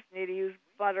oils. Need to use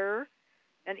butter,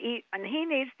 and he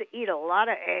needs to eat a lot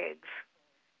of eggs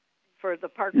for the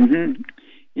Parkinson's. Mm-hmm.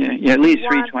 Yeah, at least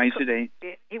 3 twice a day.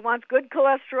 He wants good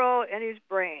cholesterol in his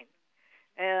brain,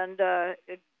 and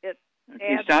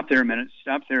Okay, stop there a minute.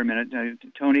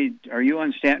 Tony, are you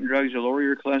on statin drugs to lower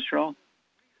your cholesterol?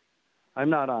 I'm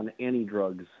not on any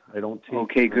drugs. I don't take.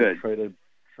 Okay, good.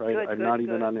 I'm not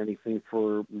even on anything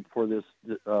for this.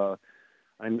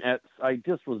 I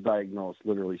just was diagnosed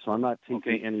literally, so I'm not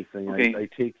taking anything. Okay. I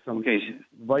take some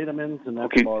vitamins, and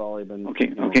that's about all I've been.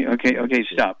 Okay.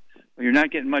 Stop. Well, you're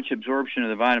not getting much absorption of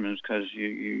the vitamins because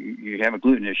you have a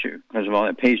gluten issue because of all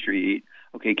that pastry you eat.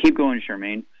 Okay, keep going,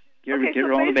 Charmaine. Get rid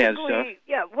of all the bad stuff.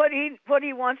 Yeah, what he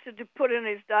wants to put in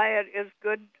his diet is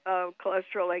good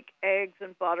cholesterol, like eggs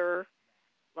and butter.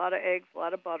 A lot of eggs, a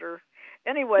lot of butter.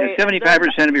 Anyway,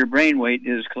 75% of your brain weight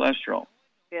is cholesterol.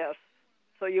 Yes,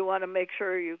 so you want to make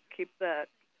sure you keep that.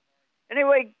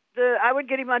 Anyway, I would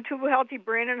get him on 2 healthy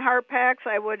brain and heart packs.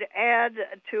 I would add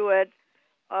to it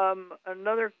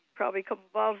another probably couple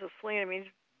bottles of selenium. He needs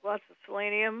lots of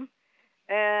selenium,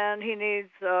 and he needs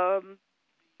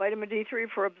vitamin D3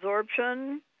 for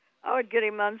absorption. I would get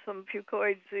him on some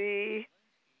Fucoid Z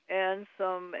and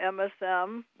some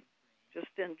MSM,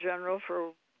 just in general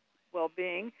for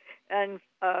well-being, and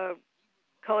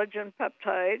collagen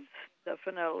peptides,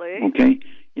 definitely. Okay.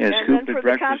 Yeah, and scoop then at for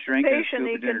breakfast the drink and constipation, scoop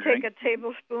he at dinner can take drink. a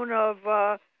tablespoon of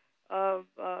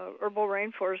herbal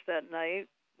rainforest at night.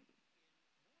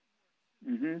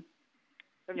 Mm-hmm.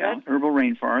 Yeah, herbal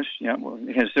rainforest. Yeah, well,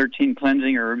 it has 13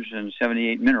 cleansing herbs and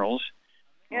 78 minerals.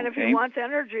 And if he wants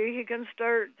energy, he can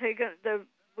start taking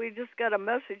we just got a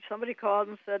message. Somebody called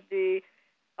and said the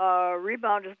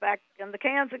Rebound is back in the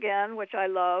cans again, which I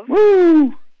love.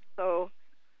 Woo! So,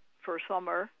 for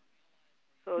summer.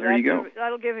 So there you go.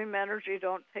 That'll give him energy.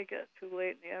 Don't take it too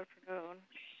late in the afternoon.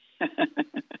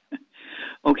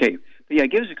 Okay. But yeah,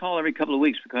 give us a call every couple of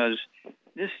weeks because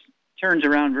this turns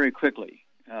around very quickly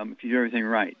if you do everything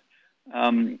right.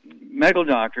 Medical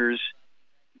doctors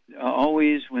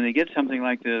always, when they get something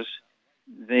like this,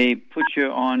 they put you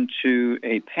onto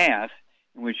a path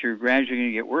in which you're gradually going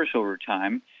to get worse over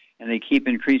time, and they keep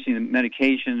increasing the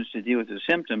medications to deal with the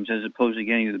symptoms as opposed to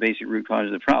getting to the basic root cause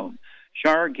of the problem.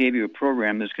 Shar gave you a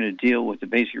program that's going to deal with the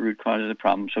basic root cause of the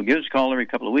problem. So give us a call every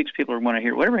couple of weeks. People want to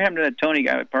hear, whatever happened to that Tony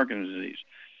guy with Parkinson's disease?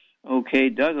 Okay,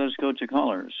 Doug, let's go to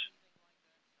callers.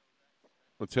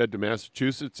 Let's head to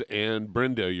Massachusetts. And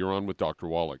Brenda, you're on with Dr.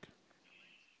 Wallach.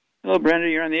 Hello, Brenda.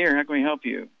 You're on the air. How can we help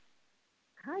you?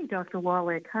 Hi, Dr.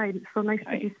 Wallach. Hi. It's so nice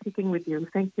to be speaking with you.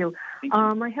 Thank you. Thank you.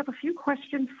 I have a few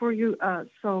questions for you.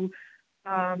 I'm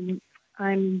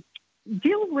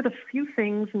deal with a few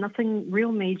things, nothing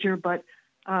real major, but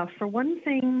for one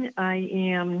thing, I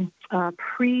am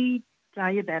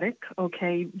pre-diabetic.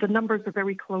 Okay, the numbers are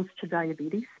very close to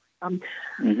diabetes. I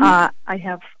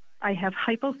have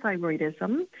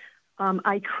hypothyroidism.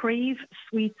 I crave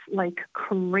sweets like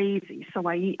crazy, so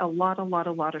I eat a lot of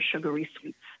sugary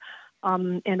sweets.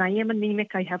 And I am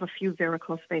anemic. I have a few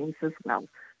varicose veins as well.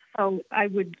 So I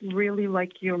would really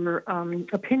like your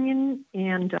opinion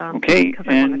and because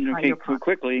I want to try your product.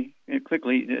 quickly.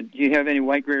 Do you have any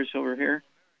white, gray, or silver hair?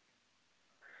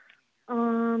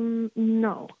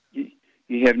 No.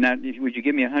 You have not. Would you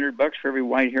give me $100 for every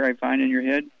white hair I find in your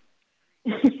head?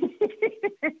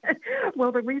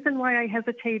 Well, the reason why I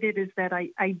hesitated is that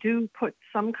I do put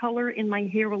some color in my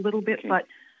hair a little bit, but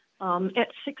at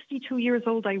 62 years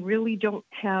old, I really don't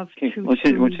have too much.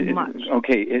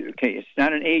 Okay, it's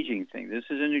not an aging thing. This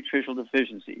is a nutritional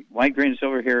deficiency. White, gray, and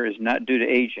silver hair is not due to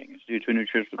aging. It's due to a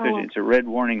nutritional deficiency. It's a red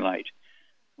warning light.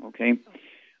 Okay,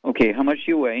 how much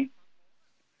do you weigh?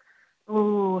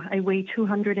 Oh, I weigh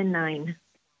 209.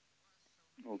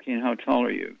 Okay, and how tall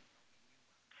are you?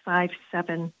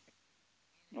 5'7".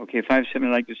 Okay, 5'7".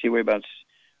 I'd like to see you weigh about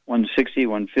 160,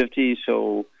 150.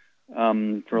 So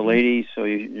for a lady, so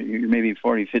you're maybe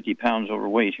 40, 50 pounds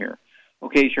overweight here.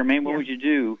 Okay, Charmaine, what would you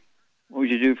do? What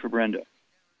would you do for Brenda?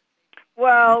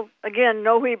 Well, again,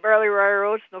 no wheat, barley, rye,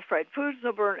 oats, no fried foods,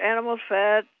 no burnt animal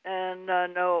fat, and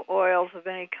no oils of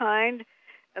any kind.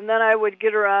 And then I would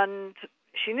get her on.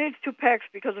 She needs 2 packs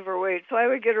because of her weight, so I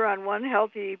would get her on 1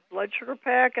 healthy blood sugar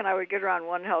pack, and I would get her on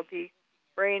 1 healthy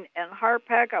brain and heart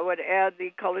pack. I would add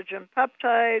the collagen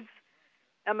peptides,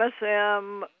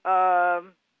 MSM,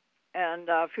 and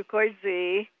Fucoid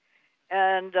Z,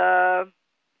 and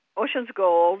Ocean's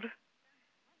Gold.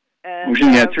 And, you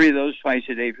have 3 of those twice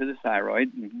a day for the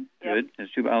thyroid. Mm-hmm. Good.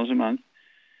 That's 2 bottles a month.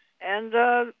 And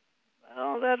all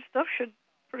that stuff should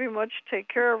pretty much take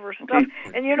care of her stuff.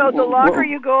 And, the longer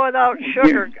you go without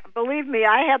sugar, believe me,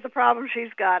 I had the problem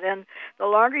she's got, and the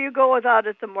longer you go without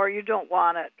it, the more you don't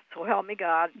want it. So help me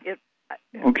God. I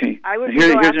would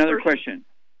here's another question.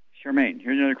 Charmaine,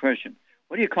 here's another question.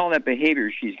 What do you call that behavior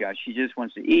she's got? She just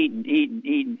wants to eat and eat and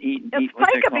eat and eat and eat.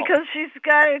 It's pica because she's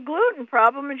got a gluten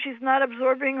problem and she's not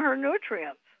absorbing her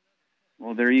nutrients.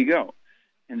 Well, there you go.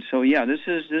 And so, this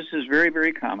is very,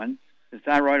 very common. The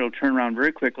thyroid will turn around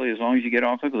very quickly as long as you get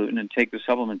off of gluten and take the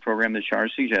supplement program that Char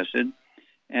suggested.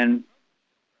 And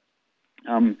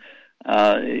what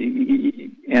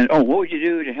would you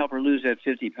do to help her lose that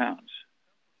 50 pounds?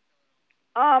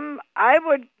 I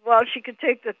would. Well, she could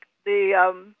take the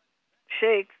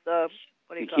shakes.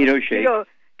 Keto shake.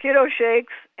 Keto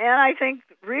shakes, and I think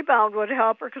Rebound would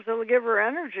help her because it'll give her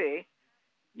energy.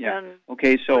 Yeah. And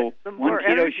so 1 keto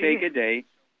energy. shake a day.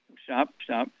 Stop.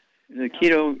 The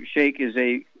keto shake is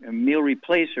a meal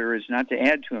replacer. It's not to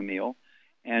add to a meal.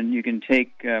 And you can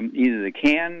take either the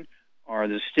can or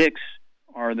the sticks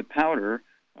or the powder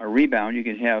or Rebound. You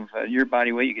can have your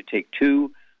body weight. You could take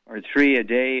 2 or 3 a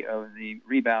day of the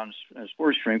Rebound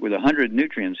sports drink with 100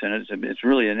 nutrients in it. It's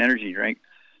really an energy drink.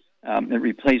 It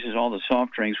replaces all the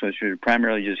soft drinks, which are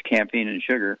primarily just caffeine and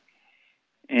sugar.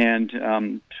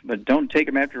 And but don't take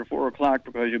them after 4 o'clock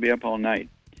because you'll be up all night.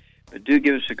 But do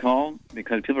give us a call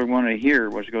because people are going to hear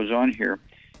what goes on here,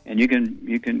 and you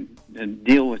can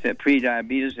deal with that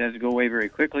pre-diabetes. It has to go away very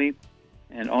quickly,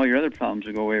 and all your other problems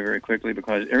will go away very quickly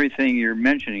because everything you're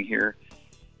mentioning here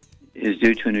is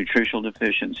due to a nutritional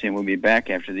deficiency. And we'll be back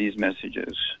after these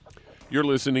messages. You're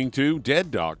listening to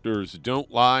Dead Doctors Don't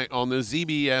Lie on the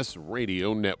ZBS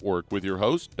Radio Network with your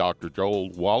host, Dr.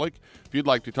 Joel Wallach. If you'd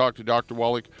like to talk to Dr.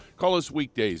 Wallach, call us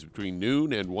weekdays between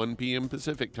noon and 1 p.m.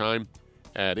 Pacific Time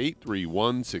at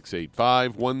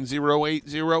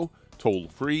 831-685-1080, toll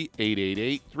free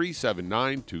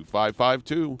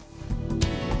 888-379-2552.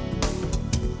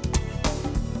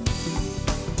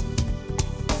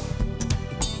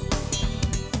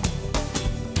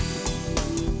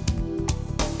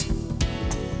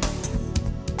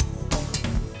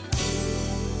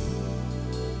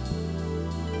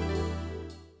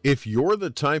 If you're the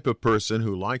type of person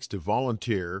who likes to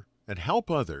volunteer and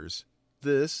help others,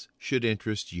 this should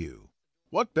interest you.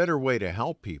 What better way to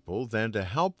help people than to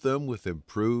help them with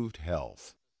improved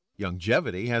health?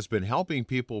 Youngevity has been helping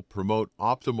people promote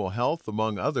optimal health,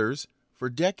 among others, for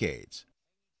decades.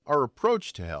 Our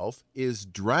approach to health is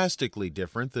drastically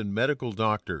different than medical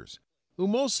doctors, who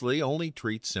mostly only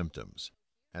treat symptoms.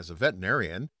 As a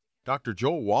veterinarian, Dr.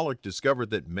 Joel Wallach discovered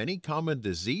that many common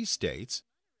disease states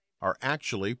are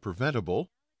actually preventable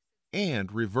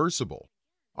and reversible.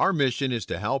 Our mission is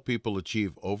to help people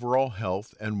achieve overall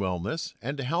health and wellness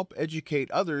and to help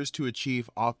educate others to achieve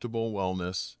optimal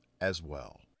wellness as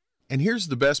well. And here's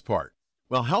the best part.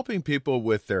 While helping people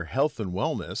with their health and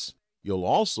wellness, you'll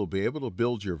also be able to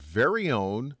build your very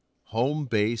own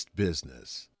home-based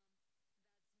business.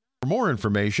 For more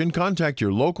information, contact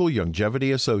your local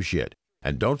Youngevity associate.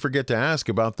 And don't forget to ask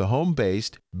about the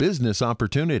home-based business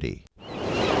opportunity.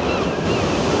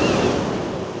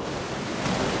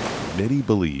 Many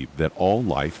believe that all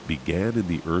life began in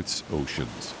the Earth's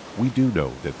oceans. We do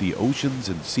know that the oceans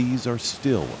and seas are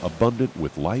still abundant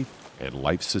with life and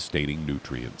life-sustaining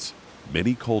nutrients.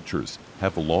 Many cultures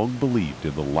have long believed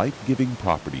in the life-giving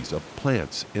properties of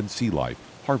plants and sea life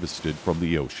harvested from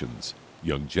the oceans.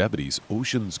 Youngevity's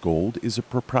Ocean's Gold is a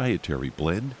proprietary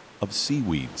blend of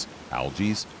seaweeds,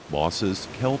 algae, mosses,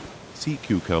 kelp, sea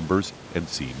cucumbers, and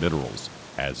sea minerals,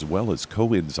 as well as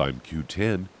coenzyme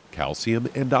Q10, calcium,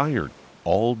 and iron,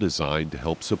 all designed to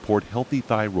help support healthy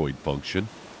thyroid function,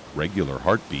 regular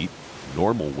heartbeat,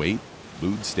 normal weight,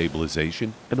 mood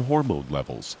stabilization, and hormone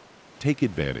levels. Take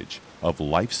advantage of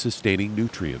life-sustaining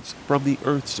nutrients from the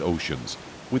Earth's oceans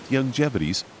with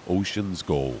Youngevity's Ocean's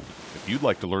Gold. If you'd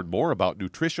like to learn more about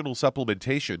nutritional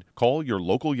supplementation, call your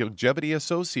local Youngevity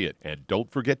associate and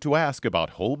don't forget to ask about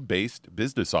home-based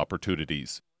business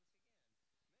opportunities.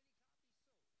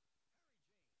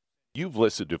 You've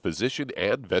listened to physician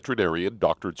and veterinarian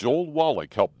Dr. Joel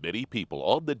Wallach help many people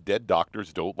on the Dead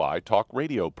Doctors Don't Lie talk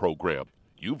radio program.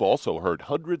 You've also heard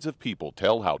hundreds of people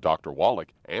tell how Dr.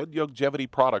 Wallach and Youngevity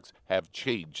products have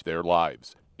changed their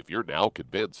lives. If you're now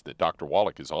convinced that Dr.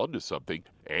 Wallach is onto something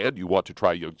and you want to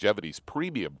try Youngevity's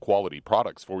premium quality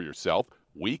products for yourself,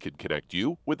 we can connect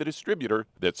you with a distributor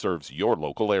that serves your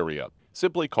local area.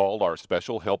 Simply call our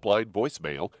special helpline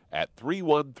voicemail at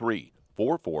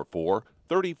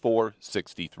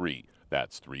 313-444-3463.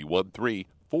 That's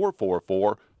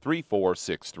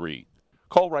 313-444-3463.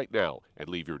 Call right now and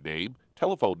leave your name,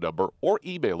 telephone number, or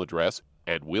email address,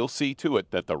 and we'll see to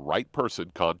it that the right person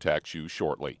contacts you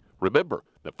shortly. Remember,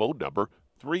 the phone number,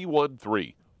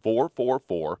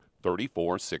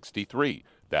 313-444-3463.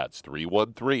 That's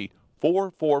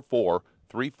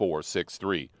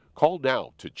 313-444-3463. Call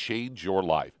now to change your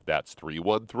life. That's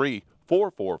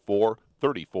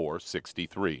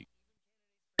 313-444-3463.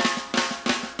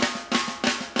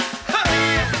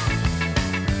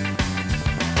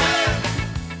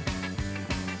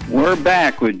 We're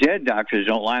back with Dead Doctors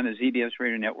Don't Lie on the ZBS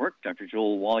Radio Network. Dr.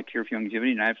 Joel Wallach here for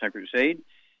Youngevity, Knives Like Crusade.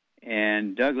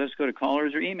 And Doug, let's go to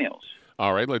callers or emails.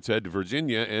 All right, let's head to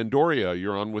Virginia. And Doria,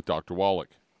 you're on with Dr. Wallach.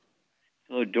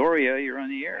 Hello, Doria, you're on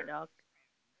the air. Hi, Doc.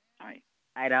 Hi.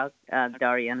 Hi, Doc.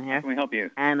 Dorian here. How can we help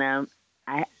you? And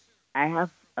I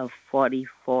have a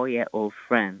 44-year-old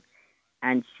friend,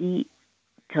 and she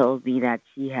told me that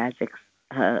she has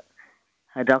her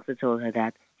doctor told her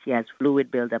that she has fluid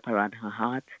buildup around her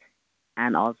heart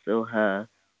and also her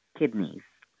kidneys,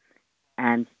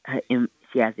 and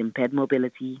she has impaired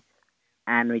mobility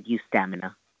and reduced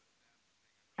stamina,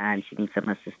 and she needs some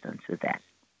assistance with that.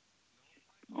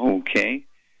 Okay.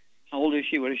 How old is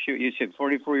she? What is she? You said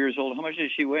 44 years old. How much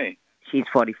does she weigh? She's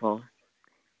 44.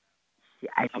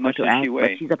 How much does she weigh?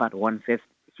 But she's about 150.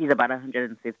 She's about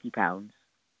 150 pounds.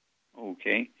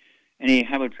 Okay. Any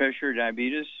high blood pressure,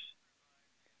 diabetes?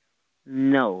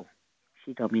 No.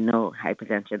 She told me no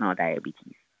hypertension or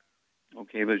diabetes.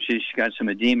 Okay, but she's got some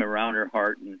edema around her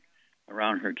heart and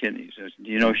around her kidneys.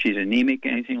 Do you know if she's anemic,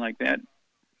 anything like that?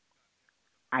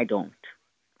 I don't.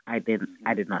 I did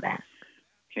not ask.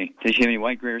 Okay. Does she have any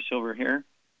white, gray, or silver hair?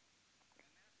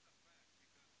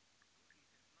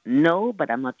 No,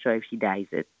 but I'm not sure if she dyes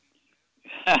it.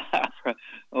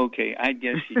 Okay, I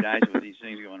guess she dies with these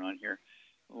things going on here.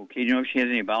 Okay, do you know if she has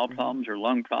any bowel problems or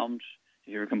lung problems?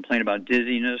 Do you ever complain about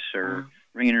dizziness or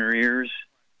ringing in her ears?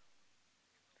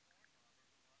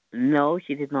 No,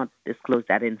 she did not disclose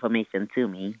that information to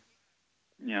me.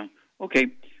 Yeah. Okay.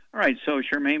 All right. So,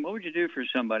 Charmaine, what would you do for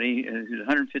somebody who's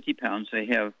 150 pounds? They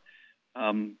have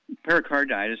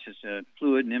pericarditis. It's a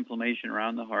fluid and inflammation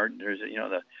around the heart. There's,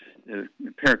 the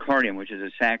pericardium, which is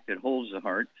a sac that holds the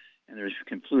heart, and there's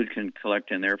fluid can collect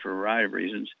in there for a variety of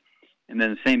reasons. And then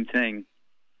the same thing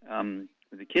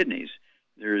with the kidneys.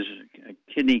 There's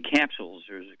kidney capsules.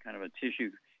 There's a kind of a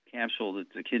tissue capsule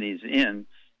that the kidney's in,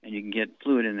 and you can get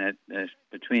fluid in that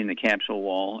between the capsule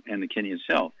wall and the kidney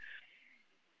itself.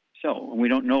 So we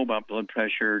don't know about blood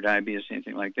pressure, diabetes,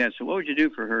 anything like that. So what would you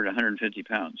do for her at 150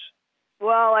 pounds?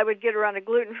 Well, I would get her on a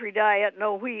gluten-free diet,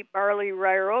 no wheat, barley,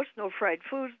 rye, or oats, no fried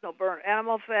foods, no burnt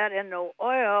animal fat, and no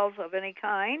oils of any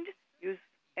kind. Use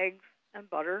eggs and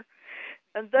butter.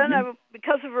 And then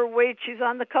because of her weight, she's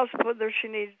on the cusp whether she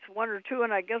needs one or two,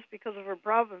 and I guess because of her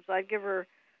problems, I'd give her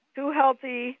 2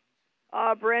 healthy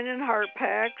brain and heart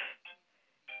packs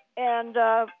and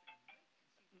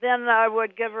then I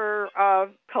would give her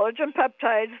collagen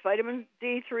peptides, vitamin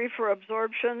D3 for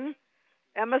absorption,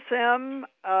 MSM,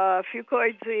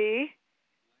 Fucoid Z,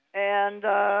 and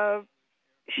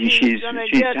she's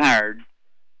tired.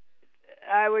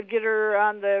 I would get her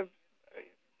on the.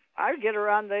 I'd get her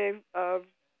on the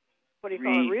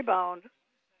rebound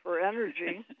for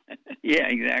energy. Yeah,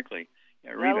 exactly.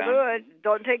 Yeah, that'll do it.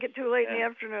 Don't take it too late in the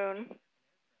afternoon.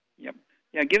 Yep.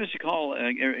 Yeah, give us a call.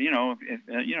 You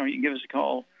can give us a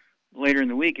call later in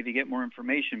the week if you get more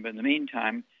information. But in the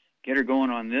meantime, get her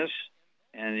going on this,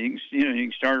 and you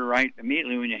can start her right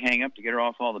immediately when you hang up to get her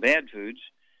off all the bad foods,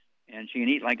 and she can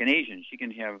eat like an Asian. She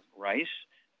can have rice,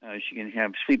 she can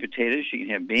have sweet potatoes, she can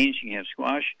have beans, she can have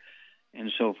squash,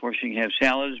 and so forth. She can have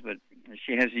salads, but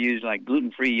she has to use like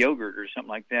gluten-free yogurt or something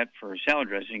like that for salad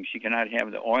dressing. She cannot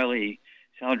have the oily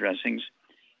salad dressings.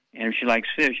 And if she likes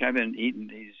fish, I've been eating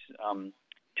these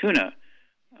tuna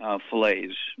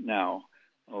fillets now.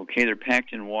 Okay, they're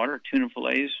packed in water, tuna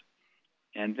fillets,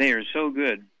 and they are so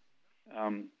good.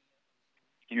 And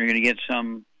you're going to get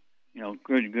some,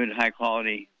 good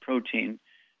high-quality protein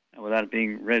without it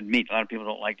being red meat. A lot of people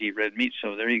don't like to eat red meat,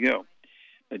 so there you go.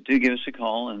 But do give us a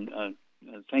call, and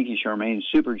thank you, Charmaine.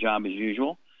 Super job as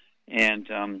usual. And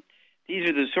these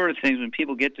are the sort of things when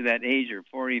people get to that age, or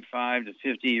 45 to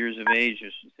 50 years of age,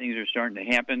 things are starting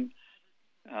to happen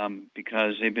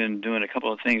because they've been doing a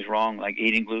couple of things wrong, like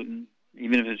eating gluten.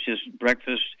 Even if it's just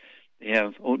breakfast, they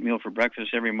have oatmeal for breakfast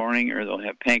every morning, or they'll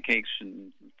have pancakes,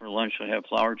 and for lunch they'll have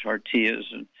flour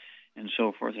tortillas and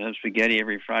so forth. They'll have spaghetti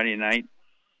every Friday night.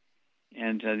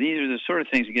 And these are the sort of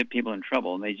things that get people in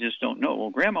trouble, and they just don't know. Well,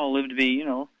 Grandma lived to be,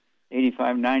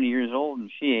 85, 90 years old, and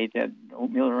she ate that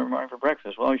oatmeal every morning for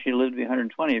breakfast. Well, she lived to be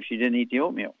 120 if she didn't eat the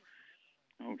oatmeal.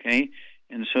 Okay?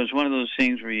 And so it's one of those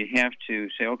things where you have to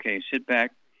say, okay, sit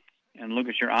back and look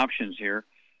at your options here.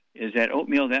 Is that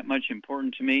oatmeal that much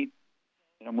important to me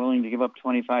that I'm willing to give up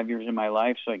 25 years of my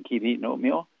life so I can keep eating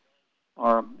oatmeal?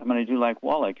 Or I'm going to do like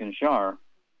Wallach and Shar,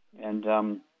 and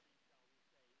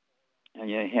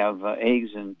you have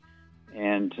eggs and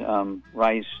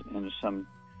rice and some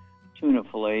tuna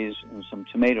fillets and some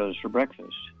tomatoes for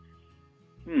breakfast.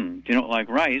 If you don't like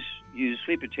rice, use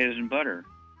sweet potatoes and butter.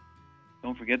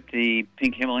 Don't forget the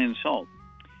pink Himalayan salt.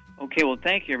 Okay, well,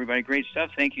 thank you, everybody. Great stuff.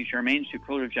 Thank you, Charmaine.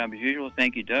 Superlative job as usual.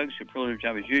 Thank you, Doug. Superlative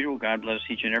job as usual. God bless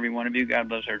each and every one of you. God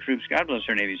bless our troops. God bless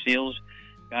our Navy SEALs.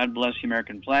 God bless the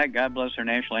American flag. God bless our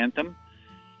national anthem.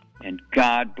 And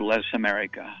God bless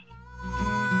America.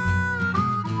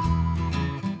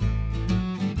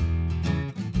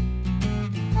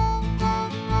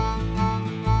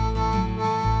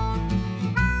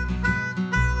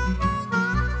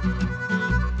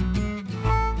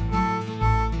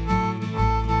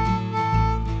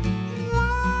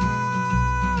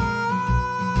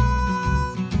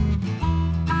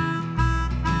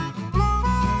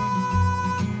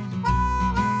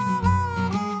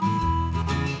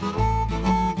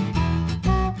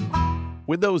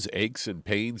 When those aches and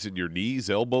pains in your knees,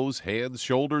 elbows, hands,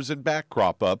 shoulders, and back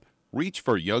crop up, reach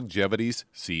for Youngevity's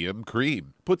CM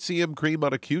Cream. Put CM Cream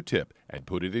on a Q-tip and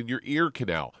put it in your ear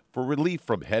canal for relief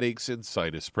from headaches and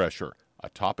sinus pressure. A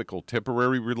topical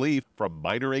temporary relief from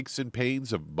minor aches and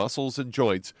pains of muscles and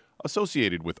joints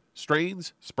associated with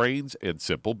strains, sprains, and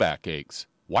simple backaches.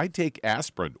 Why take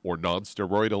aspirin or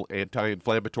non-steroidal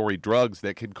anti-inflammatory drugs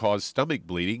that can cause stomach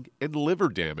bleeding and liver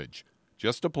damage?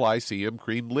 Just apply CM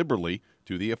Cream liberally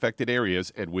to the affected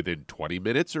areas, and within 20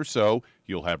 minutes or so,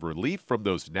 you'll have relief from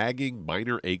those nagging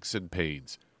minor aches and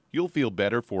pains. You'll feel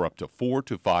better for up to 4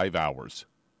 to 5 hours.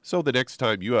 So the next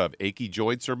time you have achy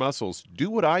joints or muscles, do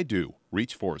what I do.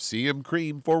 Reach for CM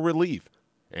Cream for relief.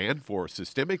 And for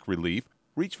systemic relief,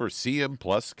 reach for CM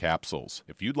Plus capsules.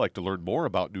 If you'd like to learn more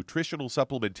about nutritional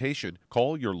supplementation,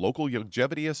 call your local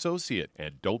Youngevity associate,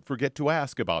 and don't forget to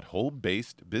ask about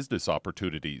home-based business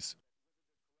opportunities.